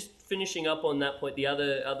 well, just finishing up on that point, the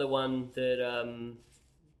other one that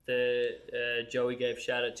Joey gave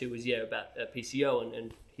shout out to was about PCO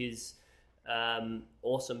and his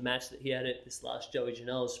awesome match that he had at this last Joey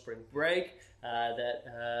Janela's spring break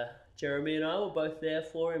that Jeremy and I were both there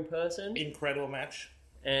for in person. Incredible match.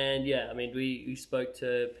 And yeah, I mean, we spoke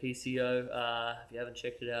to PCO. If you haven't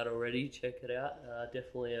checked it out already, check it out.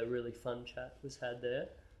 Definitely a really fun chat was had there.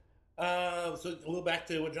 So a little back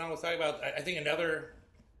to what John was talking about. I think another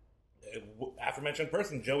aforementioned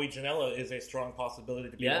person, Joey Janela, is a strong possibility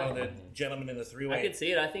to be one of the gentlemen in the three-way. I could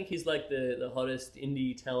see it. I think he's like the hottest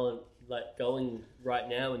indie talent like going right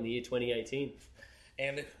now in the year 2018.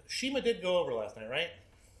 And Shima did go over last night, right?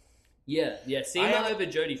 Yeah. Seema over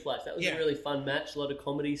Jody Flash. That was a really fun match. A lot of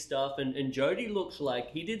comedy stuff. And Jody looks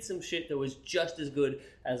like he did some shit that was just as good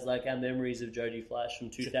as like our memories of Jody Flash from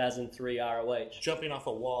 2003 ROH. Jumping off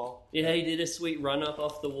a wall. Yeah, he did a sweet run up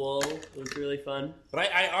off the wall. It was really fun.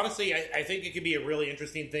 But I honestly think it could be a really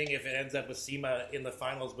interesting thing if it ends up with Seema in the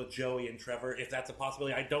finals with Joey and Trevor. If that's a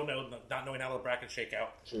possibility, I don't know, not knowing how the brackets shake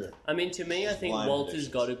out. Sure. I mean, to me, I think Walter's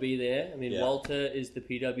got to be there. I mean, Walter is the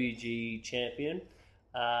PWG champion.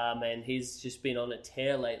 And he's just been on a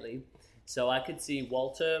tear lately. So I could see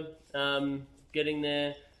Walter getting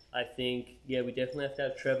there. I think, we definitely have to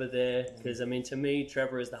have Trevor there. Because, I mean, to me,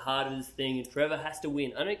 Trevor is the heart of this thing. And Trevor has to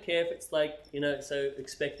win. I don't care if it's like, so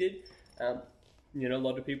expected. A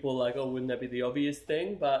lot of people are like, oh, wouldn't that be the obvious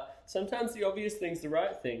thing? But sometimes the obvious thing's the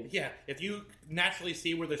right thing. Yeah, if you naturally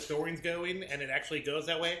see where the story's going and it actually goes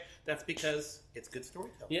that way, that's because it's good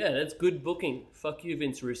storytelling. Yeah, that's good booking. Fuck you,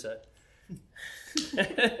 Vince Russo.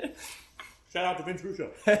 Shout out to Vince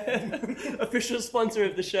Russo. Official sponsor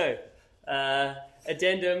of the show.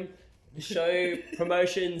 Addendum, show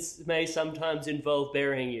promotions may sometimes involve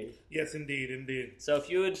burying you. Yes, indeed. So if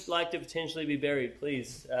you would like to potentially be buried,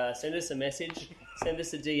 please send us a message, send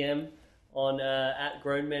us a DM on at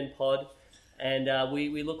GrownMenPod, and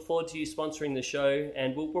we look forward to you sponsoring the show,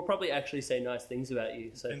 and we'll probably actually say nice things about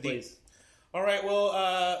you, so Indeed. Please. All right, well,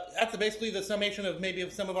 that's basically the summation of maybe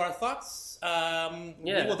some of our thoughts. We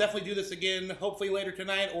will definitely do this again, hopefully later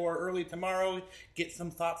tonight or early tomorrow. Get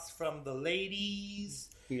some thoughts from the ladies.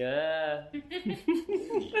 Yeah.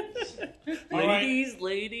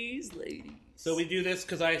 Ladies. So we do this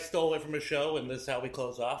because I stole it from a show, and this is how we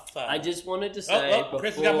close off. I just wanted to say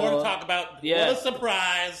Chris has got more to talk about. Yeah. What a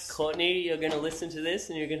surprise. Courtney, you're going to listen to this,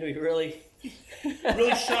 and you're going to be really...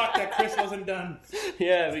 really shocked that Chris wasn't done.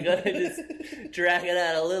 Yeah, we got to just drag it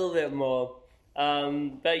out a little bit more.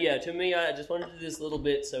 But yeah, to me, I just wanted to do this little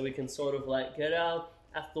bit so we can sort of like get our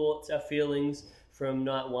thoughts, our feelings from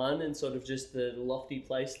night one and sort of just the lofty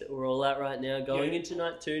place that we're all at right now. Going into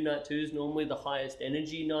night two is normally the highest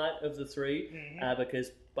energy night of the three,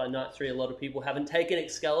 because by night three, a lot of people haven't taken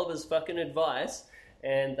Excalibur's fucking advice.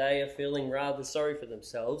 And they are feeling rather sorry for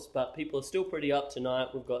themselves, but people are still pretty up tonight.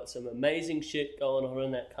 We've got some amazing shit going on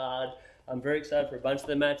in that card. I'm very excited for a bunch of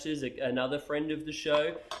the matches. Another friend of the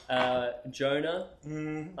show, Jonah.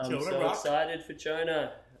 I'm so excited for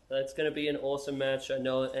Jonah. That's going to be an awesome match, I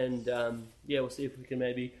know. And we'll see if we can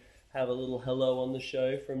maybe have a little hello on the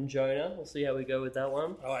show from Jonah. We'll see how we go with that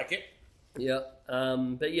one. I like it. Yeah.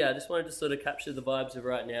 But yeah, I just wanted to sort of capture the vibes of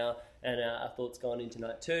right now and our thoughts going into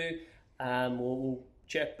night two. We'll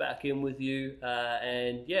check back in with you,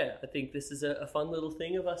 and I think this is a fun little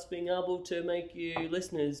thing of us being able to make you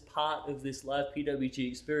listeners part of this live PWG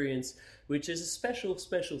experience, which is a special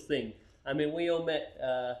thing. I mean, we all met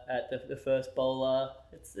at the first BOLA.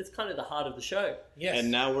 It's kind of the heart of the show. Yes.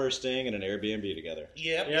 And now we're staying in an Airbnb together.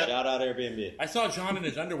 Yep. Shout out Airbnb. I saw John in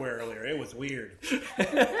his underwear earlier. It was weird.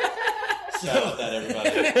 Shout out that, everybody.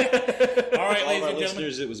 All right, ladies our and gentlemen.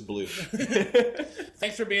 listeners, it was blue.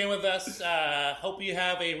 Thanks for being with us. Hope you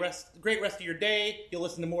have a great rest of your day. You'll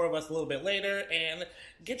listen to more of us a little bit later. And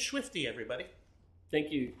get swifty, everybody.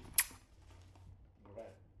 Thank you.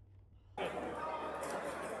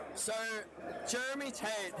 So, Jeremy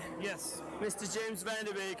Tate, Yes. Mr. James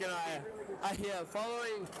Vanderbeek, and I are here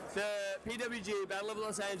following the PWG Battle of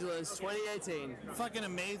Los Angeles 2018. Fucking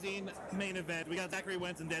amazing main event. We got Zachary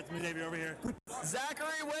Wentz and Desmond Xavier over here.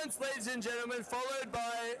 Zachary Wentz, ladies and gentlemen, followed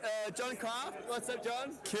by John Kraft. What's up,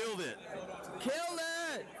 John? Killed it. Killed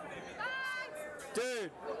it!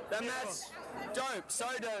 Dude, that match, dope, so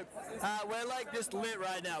dope. We're like just lit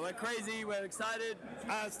right now. We're crazy, we're excited.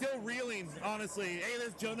 Still reeling, honestly. Hey,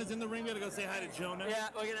 there's Jonah's in the ring. We gotta go say hi to Jonah. Yeah,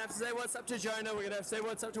 we're gonna have to say what's up to Jonah, we're gonna have to say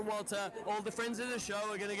what's up to Walter. All the friends of the show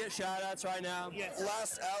are gonna get shout outs right now. Yes.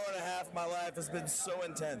 Last hour and a half of my life has been so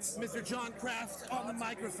intense. Mr. John Kraft on the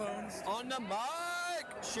microphones. On the mic!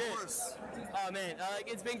 Shit. Oh man,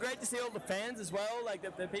 it's been great to see all the fans as well, like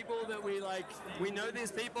the people that we like, we know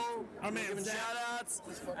these people. Our man giving Zach. shout outs.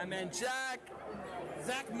 Our man Jack.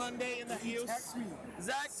 Zach Monday in the house.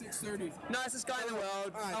 Zach, 6:30. nicest guy in the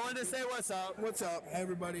world. All right. I wanted to say what's up. What's up? Hey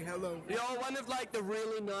everybody, hello. You're one of like the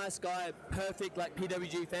really nice guy, perfect like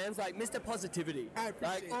PWG fans, like Mr. Positivity. I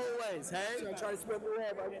appreciate like that. always, hey? I try to spread the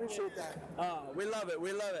love. I appreciate that. Oh, we love it,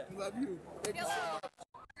 we love it. Love you. Thank you so much.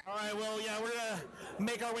 All right, well, yeah, we're gonna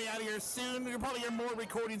make our way out of here soon. You'll probably hear more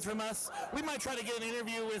recordings from us. We might try to get an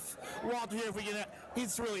interview with Walter here if we can.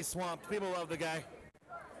 He's really swamped. People love the guy.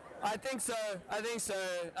 I think so. I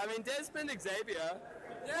mean, Desmond Xavier.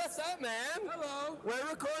 What's up, man? Hello. We're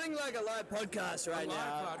recording like a live podcast right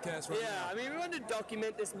now. Live podcast right Yeah, now. I mean, we want to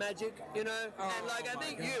document this magic, you know? And like, I my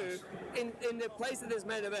think gosh. you, in the place of this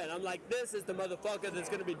main event, I'm like, this is the motherfucker that's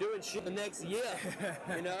going to be doing shit the next year,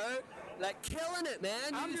 you know? Like, killing it,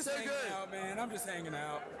 man. I'm You're just so hanging good. out, man. I'm just hanging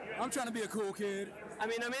out. I'm trying to be a cool kid. I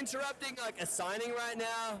mean, I'm interrupting like a signing right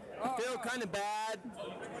now. I feel kind of bad.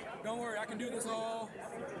 Don't worry, I can do this all.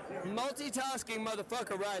 Multitasking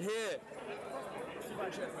motherfucker right here.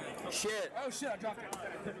 Shit. Oh shit, I dropped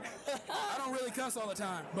it. I don't really cuss all the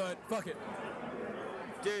time, but fuck it.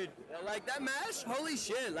 Dude, like that match, holy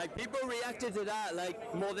shit, like people reacted to that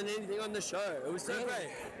like more than anything on the show. It was so great.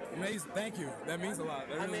 Amazing. Thank you. That means a lot.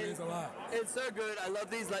 That really means a lot. It's so good. I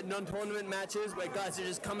love these like non-tournament matches where guys are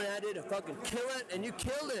just coming at it to fucking kill it, and you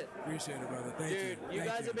killed it. Appreciate it, brother. Thank you. Dude, you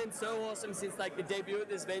Thank guys have been so awesome since like the debut at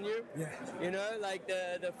this venue. Yeah. You know, like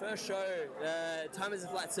the first show, Time is a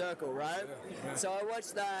Flat Circle, right? Yeah. So I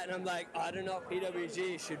watched that and I'm like, I don't know if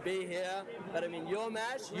PWG should be here, but I mean, your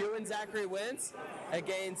match, you and Zachary Wentz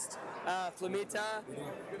against Flamita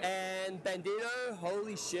and Bandito,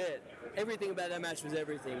 holy shit. Everything about that match was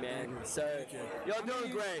everything, man. So you're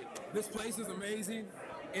doing great. This place is amazing.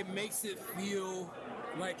 It makes it feel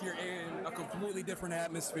like you're in a completely different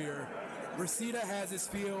atmosphere. Reseda has its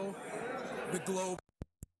feel, the globe,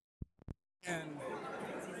 and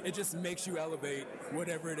it just makes you elevate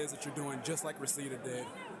whatever it is that you're doing, just like Reseda did.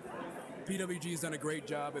 PWG's done a great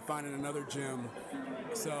job at finding another gym.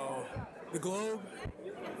 So the globe,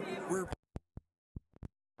 we're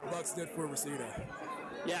Bucks did for Reseda.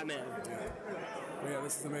 Yeah, man. Yeah,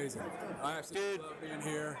 this is amazing. I absolutely love being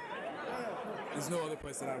here. There's no other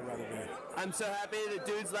place that I'd rather be. I'm so happy that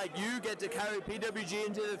dudes like you get to carry PWG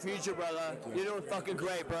into the future, brother. You're doing fucking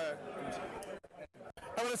great, bro.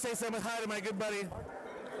 I want to say something hi to my good buddy,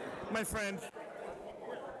 my friend,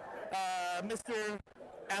 Mr.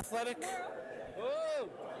 Athletic. Oh!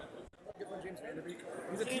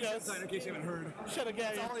 He's a t-shirt designer, in case you haven't heard. Shut up,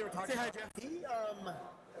 Gary. That's all they were talking Say hi, about. Jeff.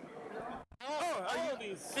 Oh,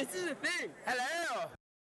 This is the thing. Hello.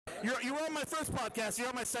 you were on my first podcast. You're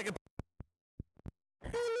on my second.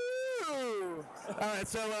 Hello. All right,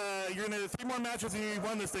 so you're gonna do 3 more matches and you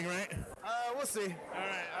won this thing, right? We'll see. All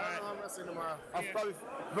right. I don't know, I'm wrestling tomorrow. I'll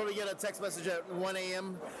probably get a text message at 1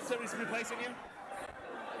 a.m. Somebody's replacing you.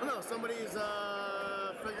 Oh, no, somebody's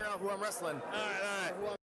figuring out who I'm wrestling. All right.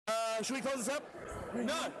 Should we close this up?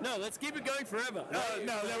 No, let's keep it going forever.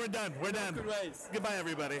 No, we're done. We're done. Good ways. Goodbye,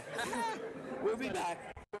 everybody. We'll be back.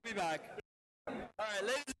 All right,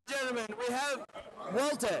 ladies and gentlemen, we have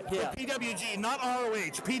Walter here. PWG, not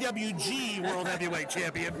ROH. PWG World Heavyweight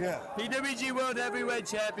Champion. Yeah. PWG World Heavyweight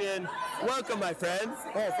Champion. Welcome, my friend.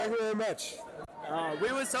 Oh, thank you very much.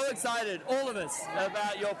 We were so excited, all of us,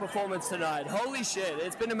 about your performance tonight. Holy shit,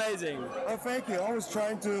 it's been amazing. Oh, thank you. Always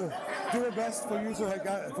trying to do my best for you,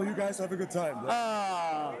 for you guys to have a good time.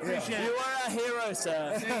 Appreciate You it. are a hero,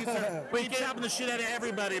 sir. Thank you, sir. We chopping the shit out of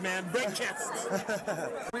everybody, man. Break chests.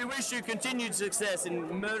 We wish you continued success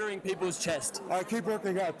in murdering people's chest. I keep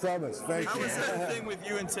working out, promise. Thank you. everything with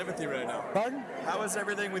you and Timothy right now? Pardon? How is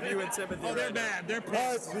everything with you and Timothy Oh, they're bad. They're Oh,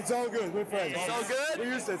 pissed. it's all good. We're friends. It's all good?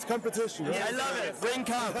 We used to, it's competition. I love it. Ring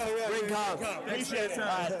come. Ring come. Appreciate it.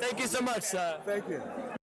 Thank you so much, sir. Thank you.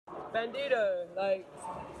 Bandito, like,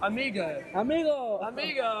 amigo.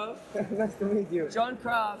 Amigo! Nice to meet you. John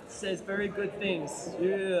Kraft says very good things.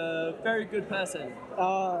 You're a very good person.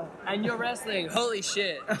 And you're wrestling. Holy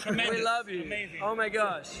shit. We love you. Amazing. Oh my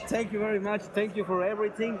gosh. Thank you very much. Thank you for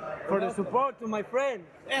everything, for the support to my friend.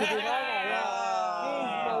 To the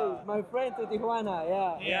Gaga. my friend to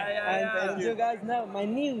Tijuana. Yeah. And you guys know my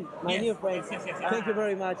new friends. Thank you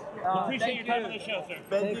very much. Appreciate your time on the show, sir.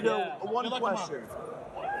 Bandito, one question.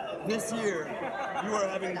 This year, you are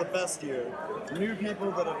having the best year. New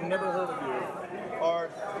people that have never heard of you are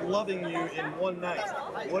loving you in one night.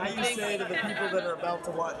 What do you say to the people that are about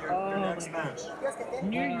to watch your next match?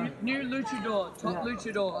 New luchador, top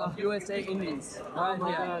luchador of USA Indies. Right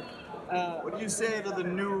here. What do you say to the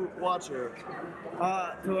new watcher?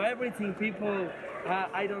 To everything, people,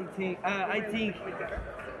 I think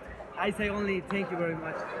I say only thank you very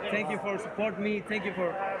much. Thank you for support me. Thank you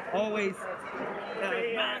for always.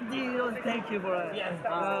 Thank you for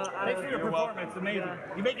Thanks for your performance. Amazing.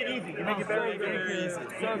 You make it easy. You make it very, very easy.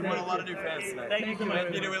 You won a lot of new fans tonight. Thank you,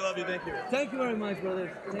 man. We love you. Thank you. Thank you very much,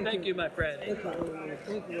 brother. Thank you, my friend.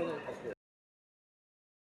 Thank you, brother.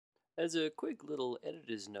 As a quick little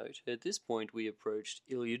editor's note, at this point we approached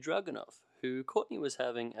Ilya Dragunov, who Courtney was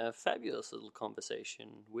having a fabulous little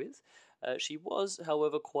conversation with. She was,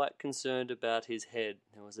 however, quite concerned about his head.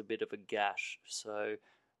 There was a bit of a gash, so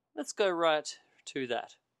let's go right to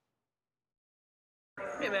that.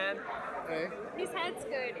 Hey, man. Hey. His head's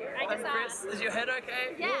good. I'm Chris. Is your head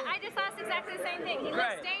okay? Yeah, I just asked exactly the same thing. He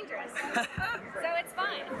Great. looks dangerous. So it's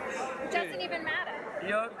fine. It doesn't even matter.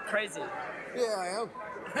 You're crazy. Yeah, I am.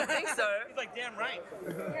 I think so. He's like, damn right.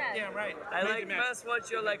 Yeah. Damn right. I Amazing match. first watch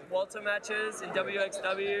your Walter matches in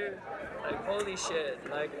WXW. Holy shit,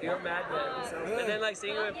 you're a madman. And then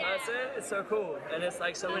seeing you in person, it's so cool. And it's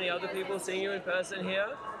so many other people seeing you in person here.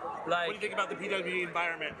 What do you think about the PWG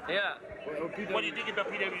environment? Yeah. What do you think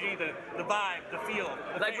about PWG, the vibe, the feel?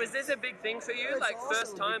 Was this a big thing for you?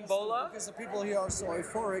 First time BOLA? Because the people here are so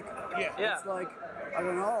euphoric. Yeah. It's I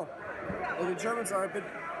don't know. The Germans are a bit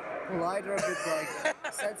politer, a bit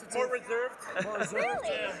sensitive. More reserved? More reserved.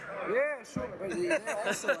 Really? Yeah, sure. But they're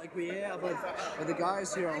also but the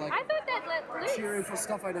guys here are I thought that let loose. cheering for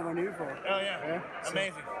stuff I never knew for. Oh, yeah.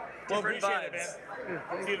 Amazing. Well, appreciate it,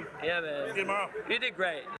 man. See you. Yeah, man. See you tomorrow. You did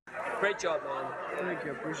great. Great job, man. Thank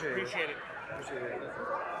you. Appreciate it. Appreciate it.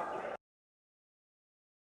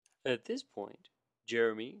 At this point,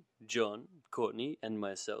 Jeremy, John, Courtney, and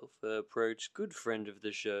myself approached good friend of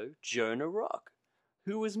the show, Jonah Rock,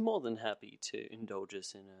 who was more than happy to indulge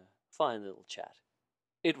us in a fine little chat.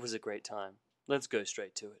 It was a great time. Let's go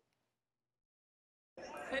straight to it.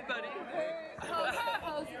 Hey, buddy.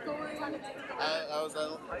 How's it going? I was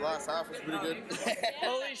last half was pretty good.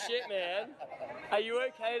 Holy shit, man. Are you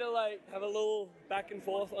okay to have a little back and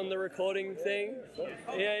forth on the recording thing?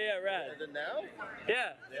 Yeah, rad. Is it now?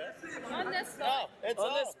 Yeah. On this spot. It's On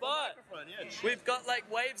the off. spot. Yeah. We've got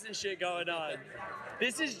waves and shit going on.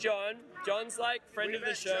 This is John. John's friend of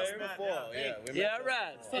the show. Just before, yeah. We met Yeah, just-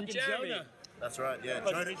 rad. And Jeremy. Jonah. That's right, yeah.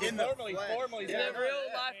 Formally, In the real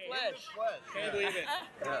life flesh. Can't believe it.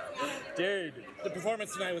 Dude. The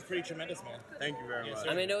performance tonight was pretty tremendous, man. Thank you very much.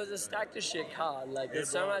 I mean, it was a stacked of shit card.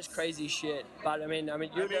 There's so much crazy shit. But I mean,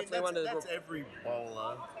 you're definitely one of the. That's every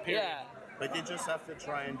bowler. Yeah. But you just have to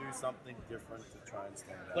try and do something different to try and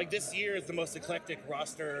stand out. This year is the most eclectic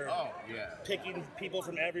roster. Oh, yeah. Picking people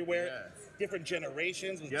from everywhere, Yes. different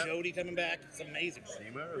generations with Yep. Jody coming back. It's amazing.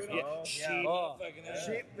 Shima as Yeah, well. Shima, Oh.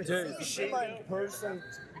 fucking Shima in person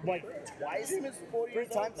twice, 3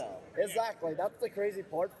 times now. Exactly, that's the crazy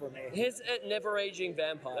part for me. He's a never-aging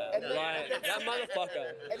vampire. And that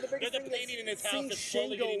motherfucker. And the biggest There's a thing painting in his is house seeing that's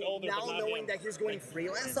slowly getting Shingo older, now but not knowing him. that he's going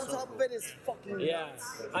freelance on top of it is fucking Yeah.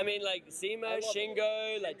 nuts. I mean, Zemo,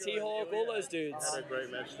 Shingo, T-Hawk, all those dudes. Had a great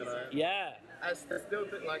match tonight. Yeah. I still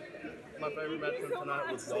think my favorite match from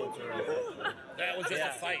tonight was Walter. That was just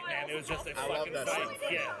a fight, man. It was just a I love fucking that fight.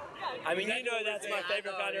 shit. Yeah. I mean, that's my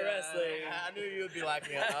favorite kind of wrestling. I knew you'd be like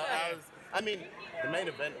me. I mean, the main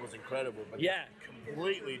event was incredible, but Yeah.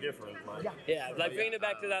 completely different. Yeah, bringing it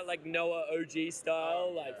back to that Noah OG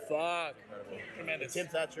style, fuck. Tremendous. Tim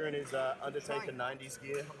Thatcher in his Undertaker 90s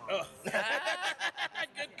gear. Oh.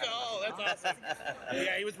 Good call. That's awesome.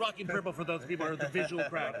 Yeah, he was rocking purple for those people who are the visual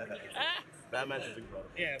crowd. That match was incredible.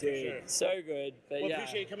 Yeah, for Dude, sure. so good. But Well, yeah.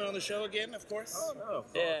 appreciate you coming on the show again, of course. Oh, no,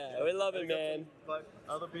 of course. Yeah, we love it, man.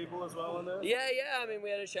 Other people as well in there? Yeah. I mean, we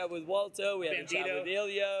had a chat with Walter, we had a chat Bandito. with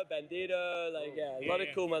Ilya, Bandito, a lot of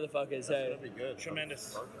cool motherfuckers. Hey. That'd be good.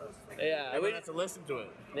 Tremendous. Yeah, Everyone has to listen to it.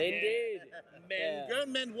 indeed. Man, Yeah.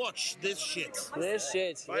 grown men watch this shit. This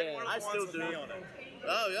shit, yeah. I still do.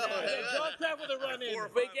 Oh, yeah. John Kraft with a run in.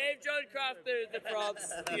 We gave John Kraft the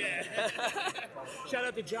props. Yeah. Shout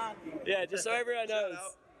out to John. Yeah, just so everyone knows.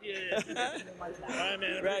 Yeah. All right,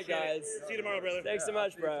 man. Right, Appreciate it. guys. See you tomorrow, brother. Thanks so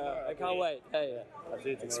much, bro. I can't wait. Hey,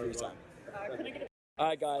 Thanks for your time. all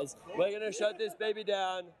right, guys, we're gonna shut this baby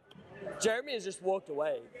down. Jeremy has just walked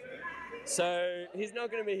away. So he's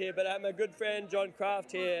not going to be here, but I have my good friend John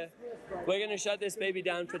Kraft here. We're going to shut this baby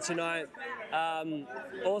down for tonight.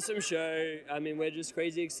 Awesome show. I mean, we're just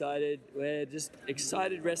crazy excited. We're just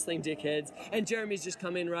excited wrestling dickheads. And Jeremy's just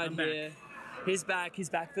come in right here. He's back. He's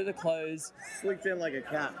back for the close. Slicked in like a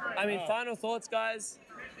cat. I mean, final thoughts, guys?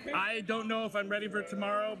 I don't know if I'm ready for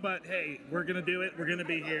tomorrow, but hey, we're gonna do it. We're gonna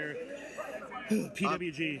be here.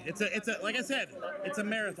 PWG. It's a like I said, it's a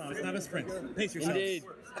marathon. It's not a sprint. Pace yourselves. Indeed.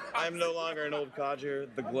 I'm no longer an old codger.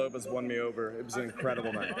 The Globe has won me over. It was an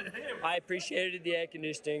incredible night. I appreciated the air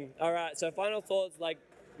conditioning. All right, so final thoughts, like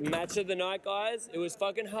match of the night, guys. It was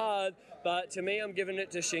fucking hard, but to me, I'm giving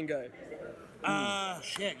it to Shingo.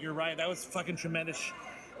 Shit, you're right. That was fucking tremendous.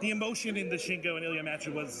 The emotion in the Shingo and Ilya match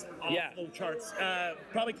was off the charts.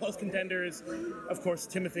 Probably close contenders, of course,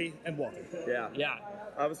 Timothy and Walter. Yeah.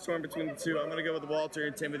 I was torn between the two. I'm going to go with Walter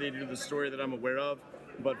and Timothy due to the story that I'm aware of.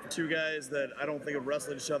 But for two guys that I don't think have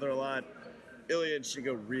wrestled each other a lot, Ilya and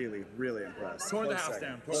Shingo really, really impressed. Tore the house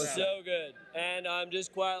down. So good. And I'm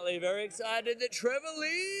just quietly very excited that Trevor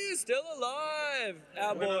Lee is still alive.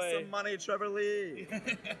 Our Win us boy. some money, Trevor Lee.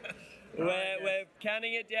 We're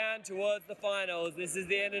counting it down towards the finals. This is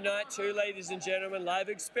the end of night 2, ladies and gentlemen. Live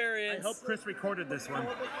experience. I hope Chris recorded this one.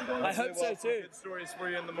 I hope so too. Good stories for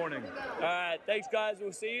you in the morning. All right, thanks guys.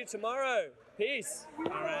 We'll see you tomorrow. Peace.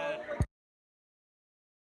 All right.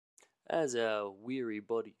 As our weary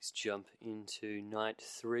bodies jump into night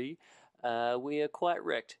 3, we are quite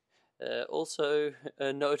wrecked. Also,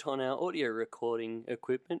 a note on our audio recording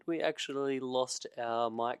equipment, we actually lost our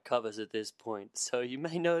mic covers at this point, so you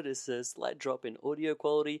may notice a slight drop in audio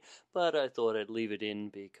quality, but I thought I'd leave it in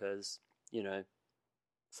because,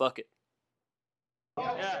 fuck it.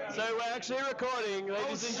 Yeah, so we're actually recording,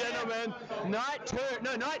 ladies and gentlemen, night 3.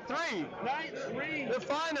 Night 3. The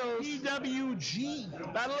finals.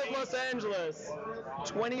 PWG. Battle of Los Angeles,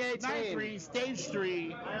 2018. Night 3, stage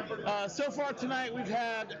 3. So far tonight we've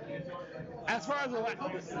had, as far as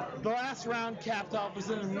the last round capped off, was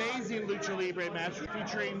an amazing Lucha Libre match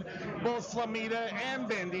featuring both Flamita and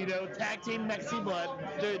Bandito, tag team Mexi Blood.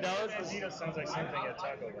 Dude, that was... Bandito sounds like something at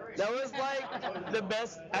Taco Bell. That was like the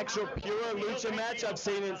best actual pure Lucha match I've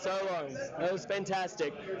seen in so long. It was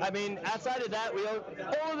fantastic. I mean, outside of that,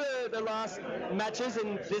 all the last matches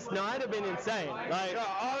in this night have been insane. Like,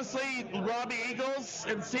 honestly, Robbie Eagles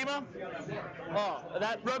and Sema.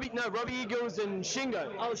 Robbie Eagles and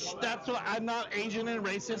Shingo. Oh, that's what. I'm not Asian and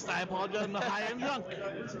racist. I apologize. I'm high and drunk.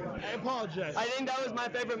 I apologize. I think that was my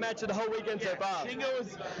favorite match of the whole weekend so far. Shingo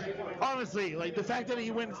was, honestly, like the fact that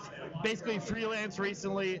he went basically freelance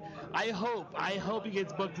recently. I hope he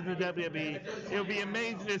gets booked in the WWE. It'll be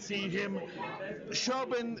amazing to see him show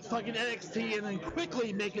up in fucking NXT and then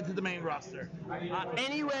quickly make it to the main roster.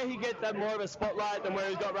 Anywhere he gets that more of a spotlight than where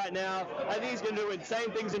he's got right now, I think he's going to do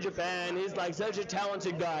insane things in Japan. He's like such a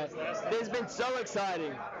talented guy. It's been so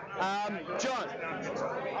exciting. John,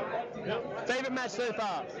 favorite match so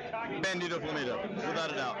far? Bandito Flamita,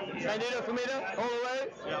 without a doubt. Bandito Flamita, all the way?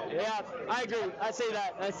 Yep. Yeah, I agree. I see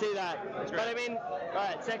that. But I mean, all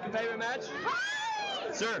right, second favorite match?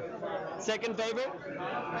 Sir. Second favorite?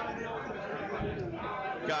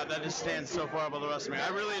 God, that just stands so far above the rest of me. I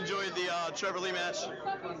really enjoyed the Trevor Lee match.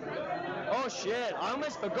 Oh shit, I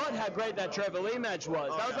almost forgot how great that Trevor Lee match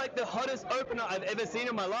was. That was like the hottest opener I've ever seen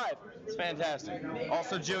in my life. It's fantastic.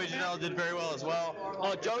 Also, Joey Janela did very well as well.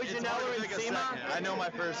 Oh, Joey Janela and Sema? I know my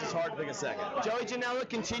first is hard to pick a second. Joey Janela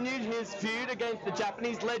continued his feud against the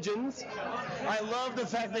Japanese legends. I love the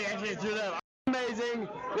fact they actually threw that. Amazing.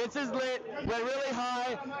 This is lit. We're really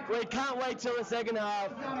high. We can't wait till the second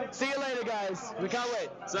half. See you later, guys. We can't wait.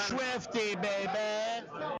 Swifty, baby.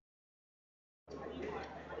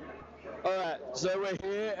 Alright, so we're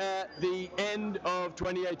here at the end of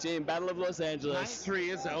 2018, Battle of Los Angeles. Night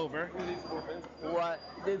 3 is over. What?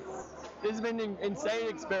 This has been an insane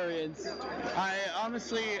experience. I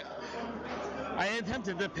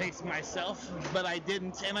attempted to pace myself, but I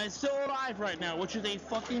didn't, and I'm still alive right now, which is a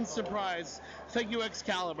fucking surprise. Thank you,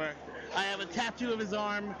 Excalibur. I have a tattoo of his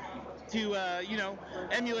arm to,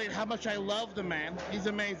 emulate how much I love the man. He's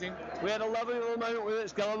amazing. We had a lovely little moment with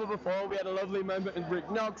Excalibur before. We had a lovely moment with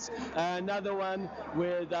Rick Knox. Another one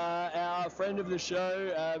with our friend of the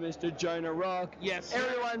show, Mr. Jonah Rock. Yes.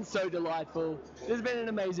 Everyone's so delightful. It's been an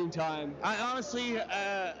amazing time. I honestly,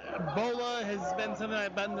 BOLA has been something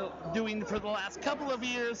I've been doing for the last couple of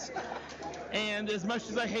years. And as much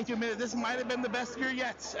as I hate to admit it, this might have been the best year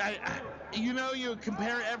yet. You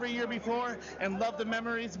compare every year before and love the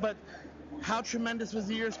memories, but How tremendous was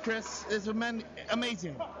yours, Chris? It's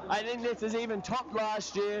amazing. I think this is even topped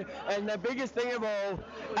last year, and the biggest thing of all,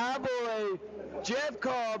 our boy Jeff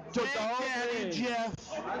Cobb took the whole thing. Jeff.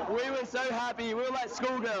 We were so happy. We were like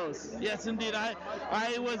schoolgirls. Yes, indeed.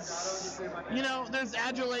 I was, there's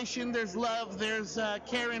adulation, there's love, there's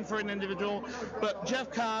caring for an individual. But Jeff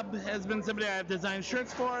Cobb has been somebody I've designed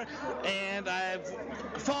shirts for, and I've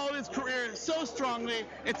followed his career so strongly.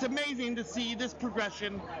 It's amazing to see this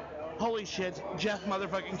progression. Holy shit, Jeff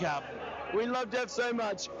motherfucking Cobb. We love Jeff so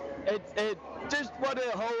much. It just what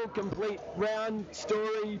a whole complete round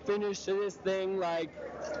story finish to this thing. Like,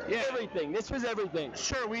 everything. This was everything.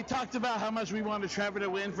 Sure, we talked about how much we wanted Trevor to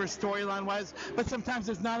win for storyline-wise, but sometimes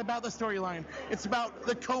it's not about the storyline. It's about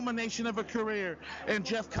the culmination of a career, and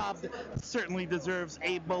Jeff Cobb certainly deserves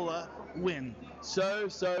a BOLA win. So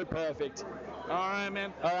perfect. All right,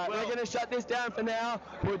 man. All right, we're going to shut this down for now.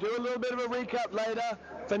 We'll do a little bit of a recap later.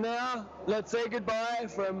 For now, let's say goodbye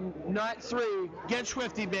from night 3. Get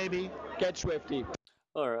swifty, baby. Get swifty.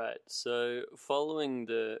 All right. So, following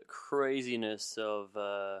the craziness of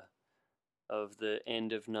the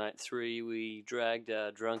end of night 3, we dragged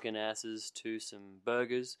our drunken asses to some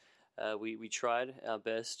burgers. We tried our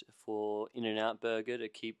best for In-N-Out Burger to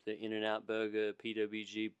keep the In-N-Out Burger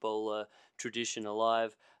PWG BOLA tradition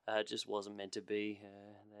alive. It just wasn't meant to be.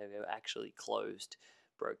 They were actually closed.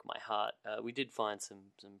 Broke my heart. We did find some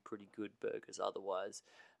pretty good burgers otherwise.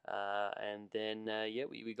 And then,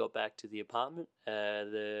 we got back to the apartment.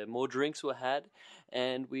 The more drinks were had,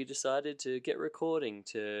 and we decided to get recording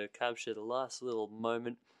to capture the last little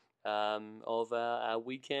moment of our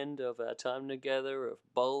weekend, of our time together, of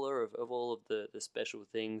BOLA, of all of the special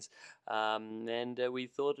things. And we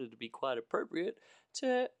thought it would be quite appropriate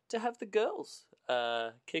to have the girls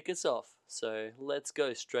kick us off. So let's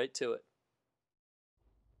go straight to it.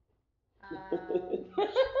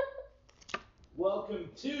 Welcome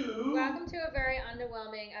to a very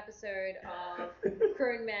underwhelming episode of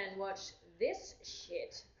Grown Men Watch This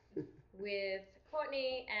Shit with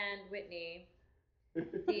Courtney and Whitney,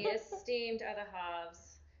 the esteemed other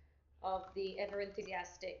halves of the ever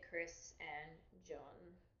enthusiastic Chris and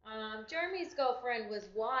John. Jeremy's girlfriend was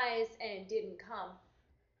wise and didn't come.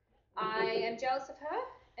 I am jealous of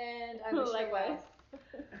her, and I wish her well.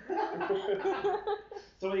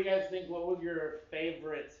 So what do you guys think? What was your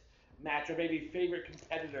favorite match, or maybe favorite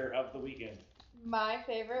competitor of the weekend? My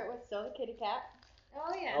favorite was still the kitty cat.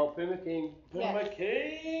 Oh, yeah. Oh, Puma King. Puma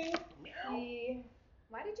King?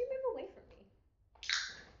 Why did you move away from me?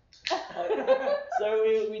 So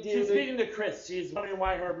we did. She's speaking to Chris. She's wondering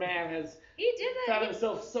why her man has found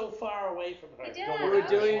himself so far away from her.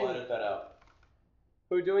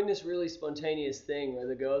 We were doing this really spontaneous thing where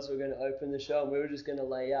the girls were going to open the show and we were just going to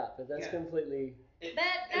lay out, but that's completely...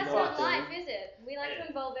 That's not life, is it? We like to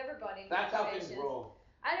involve everybody in That's how things conversations. roll.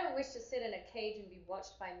 I don't wish to sit in a cage and be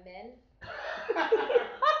watched by men.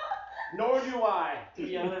 Nor do I, to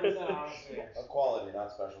be 100% honest with you. Equality,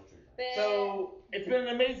 not special treatment. So, it's been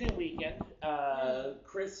an amazing weekend.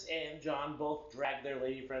 Chris and John both dragged their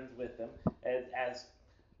lady friends with them, as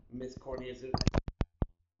Miss Courtney is...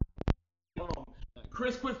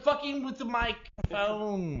 Chris, quit fucking with the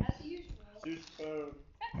microphone. As usual.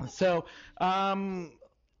 So,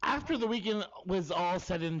 after the weekend was all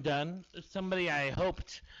said and done, somebody I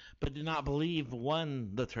hoped but did not believe won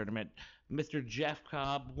the tournament. Mr. Jeff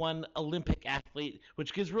Cobb, one Olympic athlete,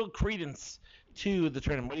 which gives real credence to the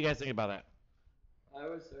tournament. What do you guys think about that? I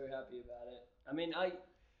was so happy about it. I mean,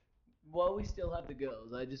 while we still have the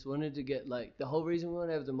girls, I just wanted to get, the whole reason we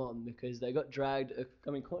wanted to have them on, because they got dragged,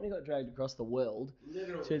 Courtney got dragged across the world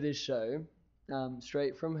to this show,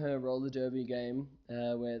 straight from her roller derby game,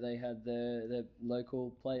 where they had the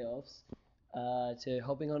local playoffs, to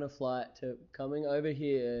hopping on a flight, to coming over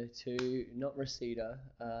here to, not Reseda,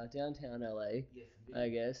 downtown LA, I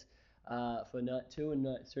guess, for night 2 and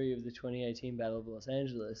night 3 of the 2018 Battle of Los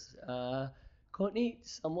Angeles. Courtney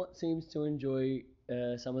somewhat seems to enjoy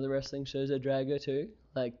some of the wrestling shows I drag her to.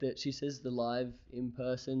 Like that, she says the live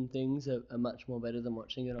in-person things are much more better than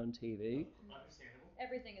watching it on TV.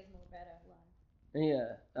 Everything is more better live.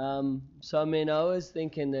 Yeah. So I mean, I was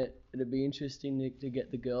thinking that it'd be interesting to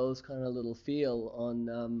get the girls' kind of little feel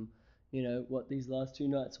on, what these last 2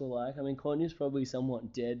 nights were like. I mean, Courtney's probably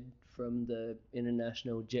somewhat dead from the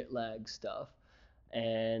international jet lag stuff,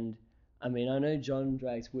 and I mean, I know John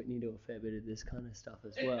drags Whitney to a fair bit of this kind of stuff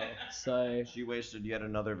as well. So she wasted yet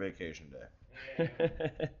another vacation day.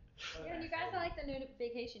 Yeah, and you guys are like the new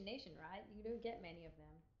vacation nation, right? You don't get many of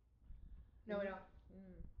them. No, we don't.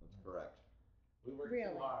 That's correct. We work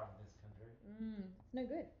Really? too hard in this country. It's no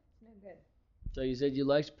good. It's no good. So you said you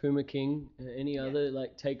liked Puma King. Any other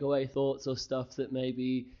like takeaway thoughts or stuff that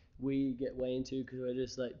maybe we get way into because we're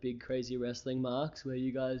just like big crazy wrestling marks, where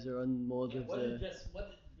you guys are on more of What the. did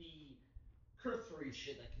the cursory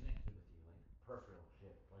shit that connected with you, like peripheral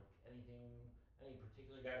shit, like any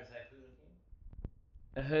particular guy besides Puma King?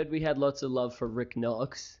 I heard we had lots of love for Rick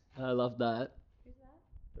Knox. I love that. Who's that?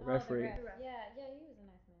 The referee. Yeah, he was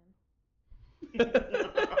a nice man.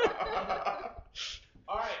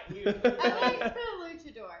 All right, we. I liked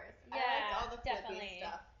the luchadors. I Yeah, liked all the flippy definitely.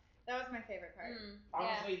 stuff. That was my favorite part.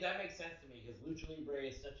 Honestly, that makes sense to me because Lucha Libre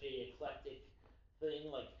is such a eclectic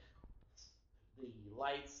thing. Like the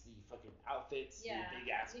lights, the fucking outfits, the big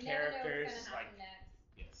ass You characters. never know what's gonna Like happen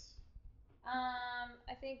next. yes.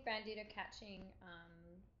 I think Bandito catching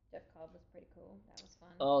Jeff Cobb was pretty cool. That was fun.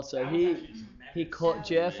 Oh, so he caught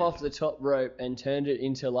Jeff off the top rope and turned it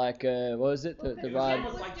into like what was it? The ride.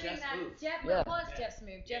 Jeff was doing that. It was Jeff's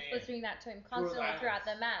move. Jeff was doing that to him constantly throughout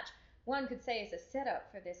the match. One could say it's a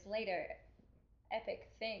setup for this later epic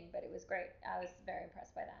thing, but it was great. I was very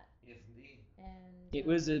impressed by that. Yes, indeed. And It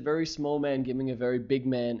was a very small man giving a very big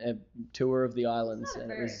man a tour of the islands, he's not a and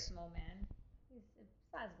very it was. small man. He's a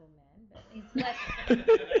sizable man, but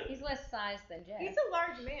he's less sized than Jeff. He's a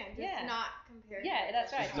large man, just not compared. Yeah, to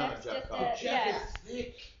that's right. Jeff Jeff's Cobb. just Cobb. a Jeff is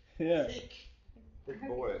thick. Yeah. Thick. Big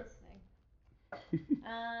boy.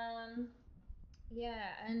 Yeah,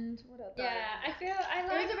 and what else? Yeah, I It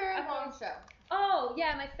like. was a very long show. Oh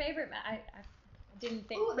yeah, my favorite match. I didn't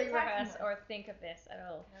think Ooh, the tag pre-rehearse team or think of this at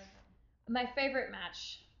all. My favorite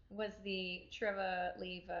match was the Trevor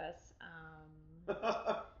Lee versus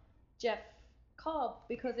Jeff Cobb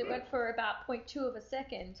because it went for about 0.2 of a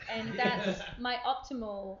second, and that's my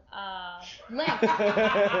optimal length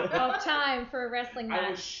of time for a wrestling match.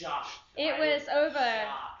 I was shocked. It was over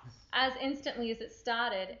as instantly as it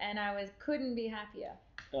started, and I couldn't be happier.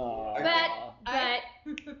 But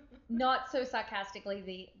not so sarcastically.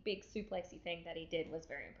 The big suplexy thing that he did was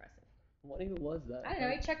very impressive. What even was that? I don't know.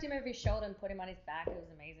 He chucked him over his shoulder and put him on his back. It was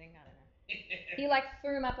amazing. I don't know. He like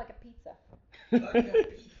threw him up like a pizza.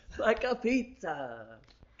 Like a pizza.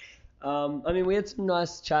 I mean, we had some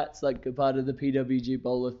nice chats, like a part of the PWG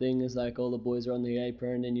BOLA thing is like all the boys are on the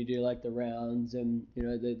apron and you do like the rounds and, you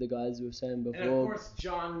know, the guys were saying before. And of course,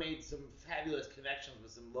 John made some fabulous connections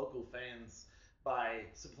with some local fans by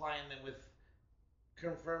supplying them with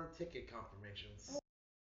confirmed ticket confirmations.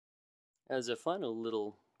 As a final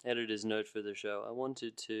little editor's note for the show, I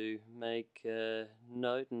wanted to make a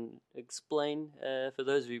note and explain for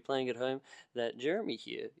those of you playing at home that Jeremy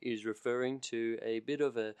here is referring to a bit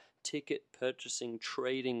of a ticket purchasing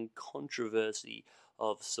trading controversy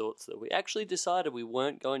of sorts that we actually decided we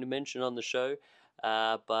weren't going to mention on the show,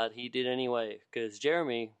 but he did anyway because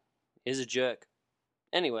Jeremy is a jerk.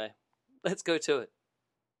 Anyway, let's go to it.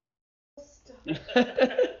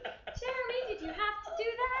 Jeremy, did you have to do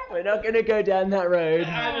that? We're not going to go down that road.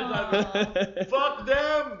 Fuck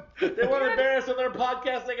them! They want to embarrass on their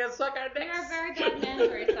podcast. They can suck our dicks. You're a very bad man,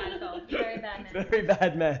 Jerry Seinfeld. Very bad man. Very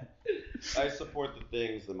bad man. I support the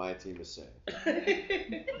things that my team is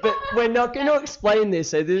saying. But we're not going to explain this,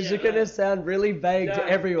 so this is going to sound really vague to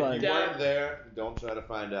everyone. If you weren't there, don't try to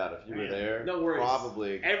find out. If you were there, No worries.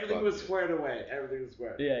 probably. Everything was fuck squared away. Everything was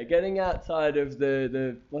squared. Yeah, getting outside of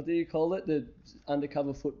the what do you call it? The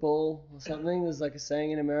undercover football or something? There's like a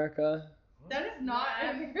saying in America. That is not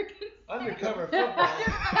American. Undercover football.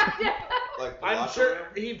 Like the I'm locker sure room?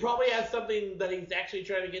 he probably has something that he's actually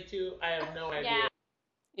trying to get to. I have no idea.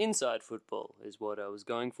 Inside football is what I was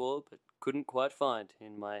going for, but couldn't quite find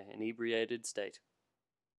in my inebriated state.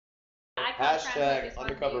 Hashtag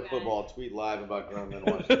undercover football. Tweet live about grown men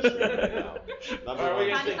watching this show right now. Number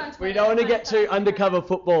one. We don't want to get to undercover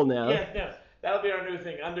football now. Yeah, no. That'll be our new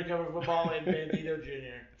thing. Undercover football and Bandito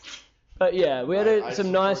Jr. But yeah, we had I some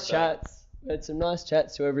support nice that. chats. We had some nice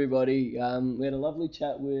chats to everybody. We had a lovely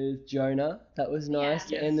chat with Jonah. That was nice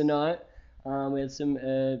to end the night. We had some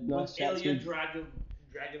nice chats Ilya with...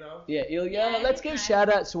 Dragunov. Yeah, Ilya. Let's give shout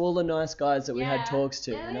outs to all the nice guys that we had talks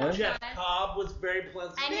to, you know? Jeff Cobb was very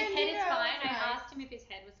pleasant. And his head is fine. I asked him if his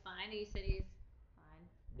head was fine. He said he's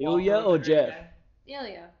fine. Ilya or Jeff?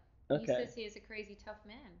 Ilya. Okay. He says he is a crazy tough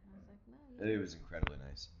man. I was like, no. It was incredibly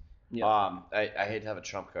nice. Yeah. I hate to have a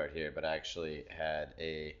trump card here, but I actually had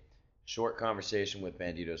a short conversation with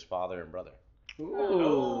Bandito's father and brother.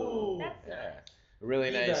 Ooh. That's Yeah.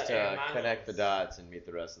 Really He's nice a to hermanos. connect the dots and meet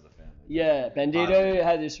the rest of the family. Yeah, Bandito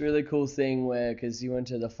had this really cool thing where, because he went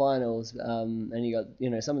to the finals, and he got,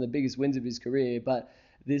 you know, some of the biggest wins of his career, but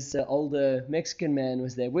this older Mexican man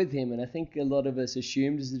was there with him, and I think a lot of us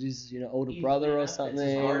assumed is it his, you know, older brother or something.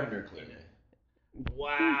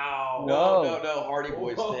 Wow. No, Hardy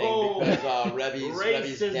Boys thing because Rebby's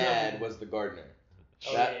Racism. dad was the gardener.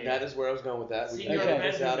 That is where I was going with that. We can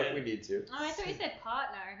edit this out if we need to. Oh, I thought you said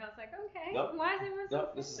partner. I was like, okay, Nope. why is everyone so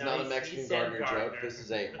Nope, this is not a Mexican gardener joke. This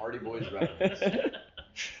is a Hardy Boys reference.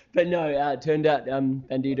 But no, it turned out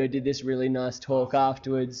Bandito did this really nice talk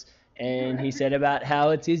afterwards, and he said about how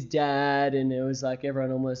it's his dad, and it was like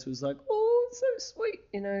everyone almost was like, oh, it's so sweet,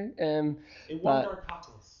 you know. It warmed our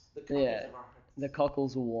cockles. The cockles of our hearts. The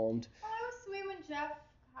cockles were warmed. Oh, it was sweet when Jeff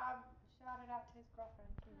shouted out to his girlfriend.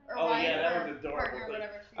 Or Oh wife, yeah, that or was adorable. partner, or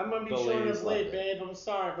whatever she I'm gonna be The short ladies of late, loved it. babe. I'm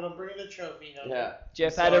sorry, but I'm bringing the trophy home. Yeah.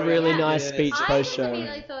 Jeff had a really nice speech I post just show.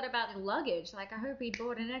 immediately thought about the luggage. Like, I hope he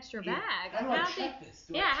brought an extra bag. How do I check this?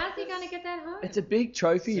 Do I check How's he this? gonna get that home? It's a big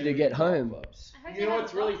trophy to get home. I hope You know he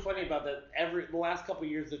what's has really box. funny about that? The last couple of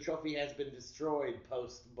years, the trophy has been destroyed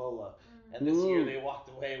post BOLA, and this year they walked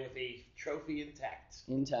away with a trophy intact.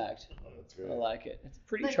 Intact. That's great. I like it. It's a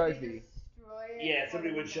pretty Like, trophy. Yeah,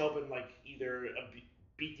 somebody would show up and like either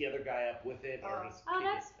beat the other guy up with it or just. Oh, kick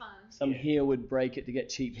that's it. fun. Some heel would break it to get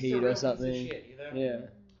cheap Just a heat real or piece of something. shit, you know? Yeah.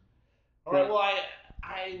 All right. Well,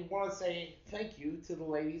 I want to say thank you to the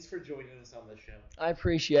ladies for joining us on the show. I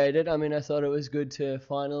appreciate it. I mean, I thought it was good to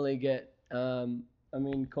finally get.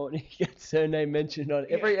 Courtney gets her name mentioned on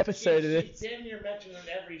every episode of She's this. damn near mentioned on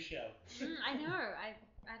every show. I know.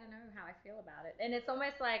 I don't know how I feel about it. And it's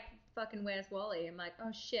almost like fucking Where's Wally? I'm like,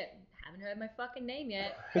 oh shit, haven't heard my fucking name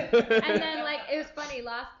yet. And then like it was funny.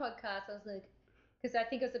 Last podcast I was like, because I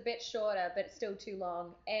think it was a bit shorter, but it's still too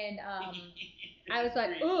long. And I was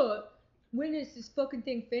like, oh, when is this fucking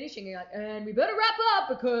thing finishing? And you're like, and we better wrap up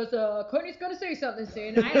because Courtney's gonna say something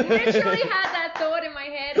soon. I literally had that thought in my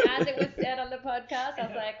head as it was said on the podcast. I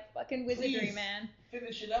was like, fucking wizardry, Please, man.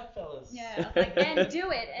 Finish it up, fellas. Yeah, I was like, and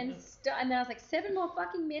do it, and then I was like, 7 more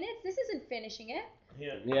fucking minutes? This isn't finishing it.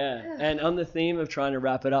 Yeah, and on the theme of trying to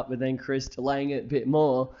wrap it up, but then Chris delaying it a bit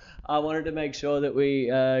more, I wanted to make sure that we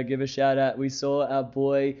give a shout out. We saw our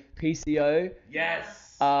boy PCO. Yes.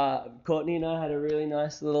 Courtney and I had a really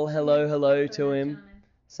nice little hello to him.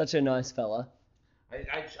 Such a nice fella.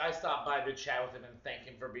 I stopped by to chat with him and thank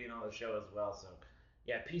him for being on the show as well. So,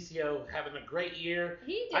 yeah, PCO having a great year.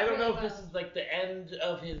 He did I don't know really if this is like the end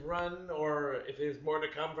of his run or if there's more to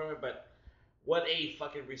come from it, but what a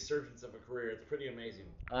fucking resurgence of a career. It's pretty amazing.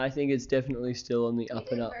 I think it's definitely still on the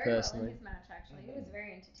up and up, Very well in personally. his match, actually. It was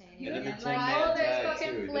very entertaining. And And the like 10-man all those tag, too, fucking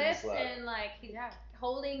he didn't flips slap. and like he's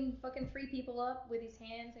holding fucking 3 people up with his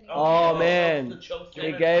hands. And Oh, man.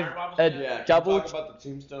 He gave a double. Talk about the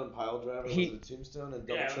tombstone pile driver. Was it a tombstone and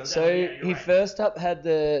double choke? So he first up had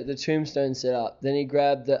the tombstone set up. Then he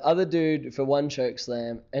grabbed the other dude for one choke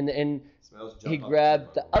slam, and then he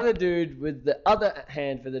grabbed the other dude with the other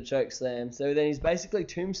hand for the choke slam. So then he's basically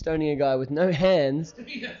tombstoning a guy with no hands,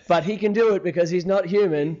 but he can do it because he's not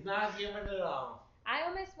human. Not human at all. I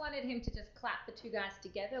almost wanted him to just clap the 2 guys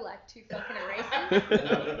together like 2 fucking erasers.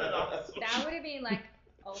 That would have been like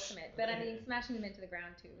ultimate. But I mean, smashing them into the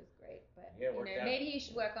ground too was great. But Yeah, it you worked know, out. maybe he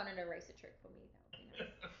should work on an eraser trick for me. That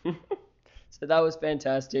would be nice. So that was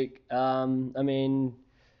fantastic. I mean,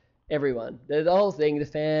 everyone, the whole thing, the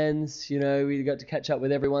fans, you know, we got to catch up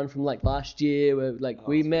with everyone from like last year.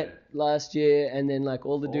 We met last year, and then like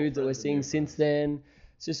all the dudes that we're seeing since then.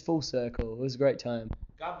 It's just full circle. It was a great time.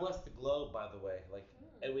 God bless the globe, by the way. Like,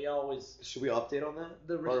 and we always should we update on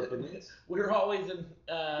that? Our opinions? We're always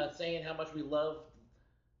saying how much we love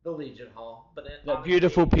the Legion Hall, but That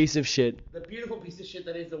beautiful piece of shit. the beautiful piece of shit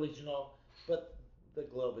that is the Legion Hall, but the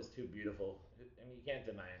globe is too beautiful, and you can't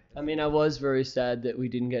deny it. I mean, I was very sad that we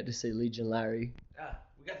didn't get to see Legion Larry.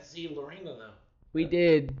 We got to see Lorena though. We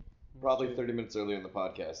did. Probably 30 minutes earlier in the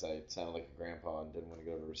podcast, I sounded like a grandpa and didn't want to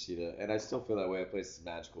go to Reseda, and I still feel that way. That place is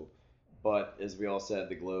magical. But as we all said,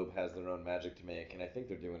 the Globe has their own magic to make, and I think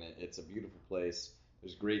they're doing it. It's a beautiful place.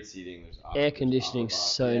 There's great seating. There's Air conditioning,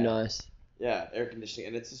 so nice. Yeah, air conditioning,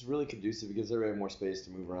 and it's just really conducive because everybody has more space to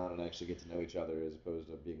move around and actually get to know each other as opposed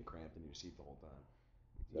to being cramped in your seat the whole time.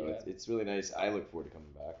 So Yeah. it's really nice. I look forward to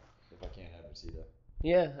coming back if I can't have Reseda.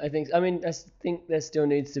 Yeah, I think there still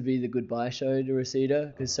needs to be the goodbye show to Reseda,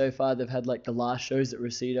 because so far they've had like the last shows at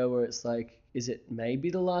Reseda where it's like, is it maybe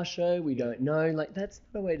the last show? We don't know. Like, that's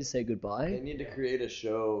not a way to say goodbye. They need to create a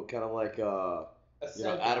show kind of like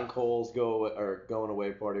segment. Adam Cole's going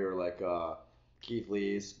away party, or like Keith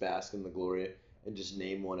Lee's Bask in the Glory, and just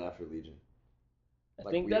name one after Legion. I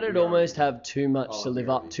Like, think we that'd already almost did. have too much Oh, to we live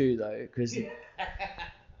already up to, though, because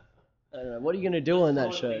I don't know. What are you gonna do on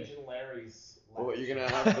that show? Legion Larry's. Well, you're gonna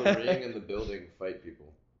have the ring and the building fight people.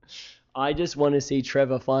 I just want to see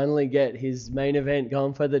Trevor finally get his main event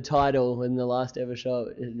going for the title in the last ever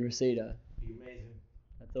show in Reseda. Be amazing.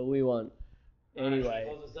 That's all we want. Anyway,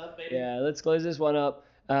 Close this up, baby. yeah, let's close this one up.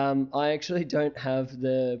 I actually don't have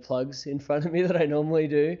the plugs in front of me that I normally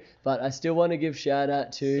do, but I still want to give shout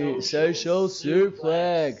out to Social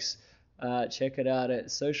Suplex. Check it out at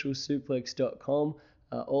socialsuplex.com.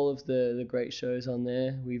 All of the great shows on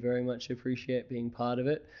there. We very much appreciate being part of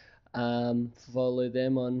it. Follow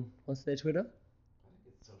them on, what's their Twitter? I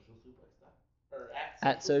think it's Social Suplex. Or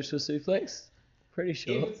At Social Suplex? Pretty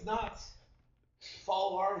sure. If it's not,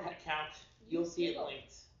 follow our account. You'll see it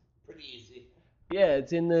linked. Pretty easy. Yeah,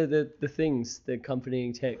 it's in the things, the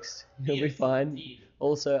accompanying text. You'll be fine. Indeed.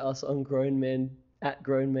 Also, us on Grown Men, at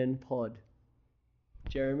Grown Men Pod.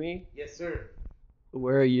 Jeremy, Yes, sir.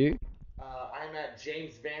 where are you? I'm at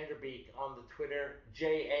James Vanderbeek on the Twitter,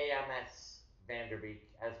 JAMS Vanderbeek,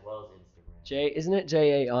 as well as Instagram. Isn't it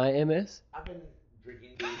Jaims? I've been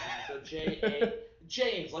drinking these, so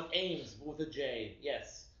James, like Ames, but with a J.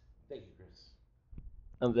 Yes. Thank you, Chris.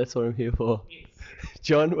 That's what I'm here for.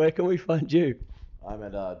 John, where can we find you? I'm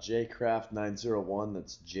at jcraft901.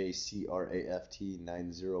 That's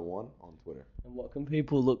JCRAFT901 on Twitter. And what can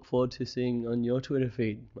people look forward to seeing on your Twitter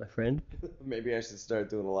feed, my friend? Maybe I should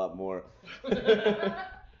start doing a lot more.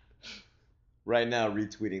 Right now,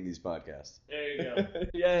 retweeting these podcasts. There you go.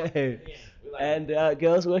 Yay! Yeah, we like And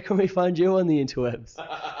girls, where can we find you on the interwebs?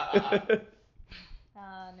 Nowhere.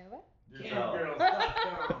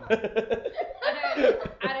 Camgirls.com. I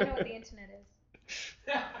don't know what the internet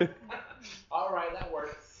is. All right, that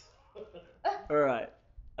works. All right.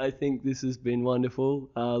 I think this has been wonderful.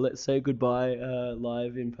 Let's say goodbye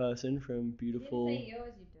live in person from beautiful You didn't say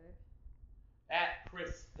yours, you dope. At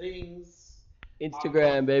Chris Things.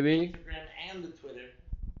 Instagram, baby. Instagram and the Twitter.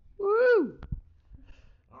 Woo!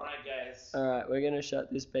 All right, guys. All right, we're gonna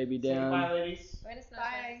shut this baby Say down. goodbye, ladies. Buenas noches.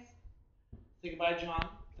 Bye. Say goodbye, John.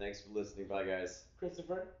 Thanks for listening. Bye, guys.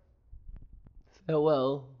 Christopher.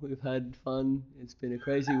 Farewell. We've had fun. It's been a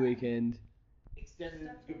crazy weekend. Extended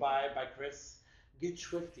goodbye by Chris. Get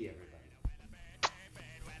swifty, everybody.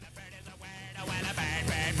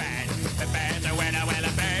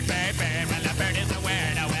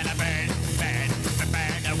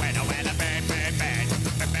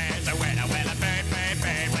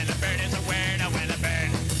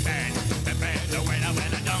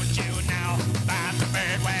 Don't you know that the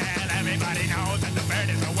bird, well, everybody knows that the bird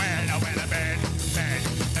is a word, a well, a bird, bird,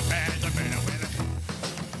 the bird is a bird, a well, a bird.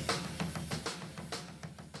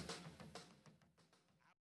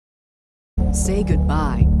 Say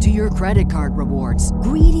goodbye to your credit card rewards.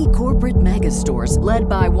 Greedy corporate mega stores, led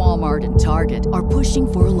by Walmart and Target, are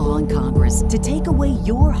pushing for a law in Congress to take away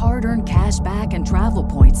your hard-earned cash back and travel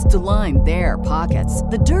points to line their pockets.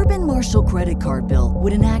 The Durbin-Marshall credit card bill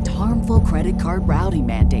would enact harmful credit card routing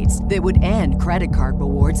mandates that would end credit card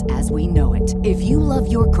rewards as we know it. If you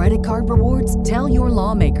love your credit card rewards, tell your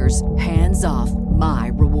lawmakers, hands off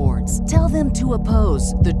my rewards. Tell them to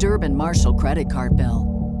oppose the Durbin-Marshall credit card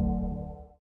bill.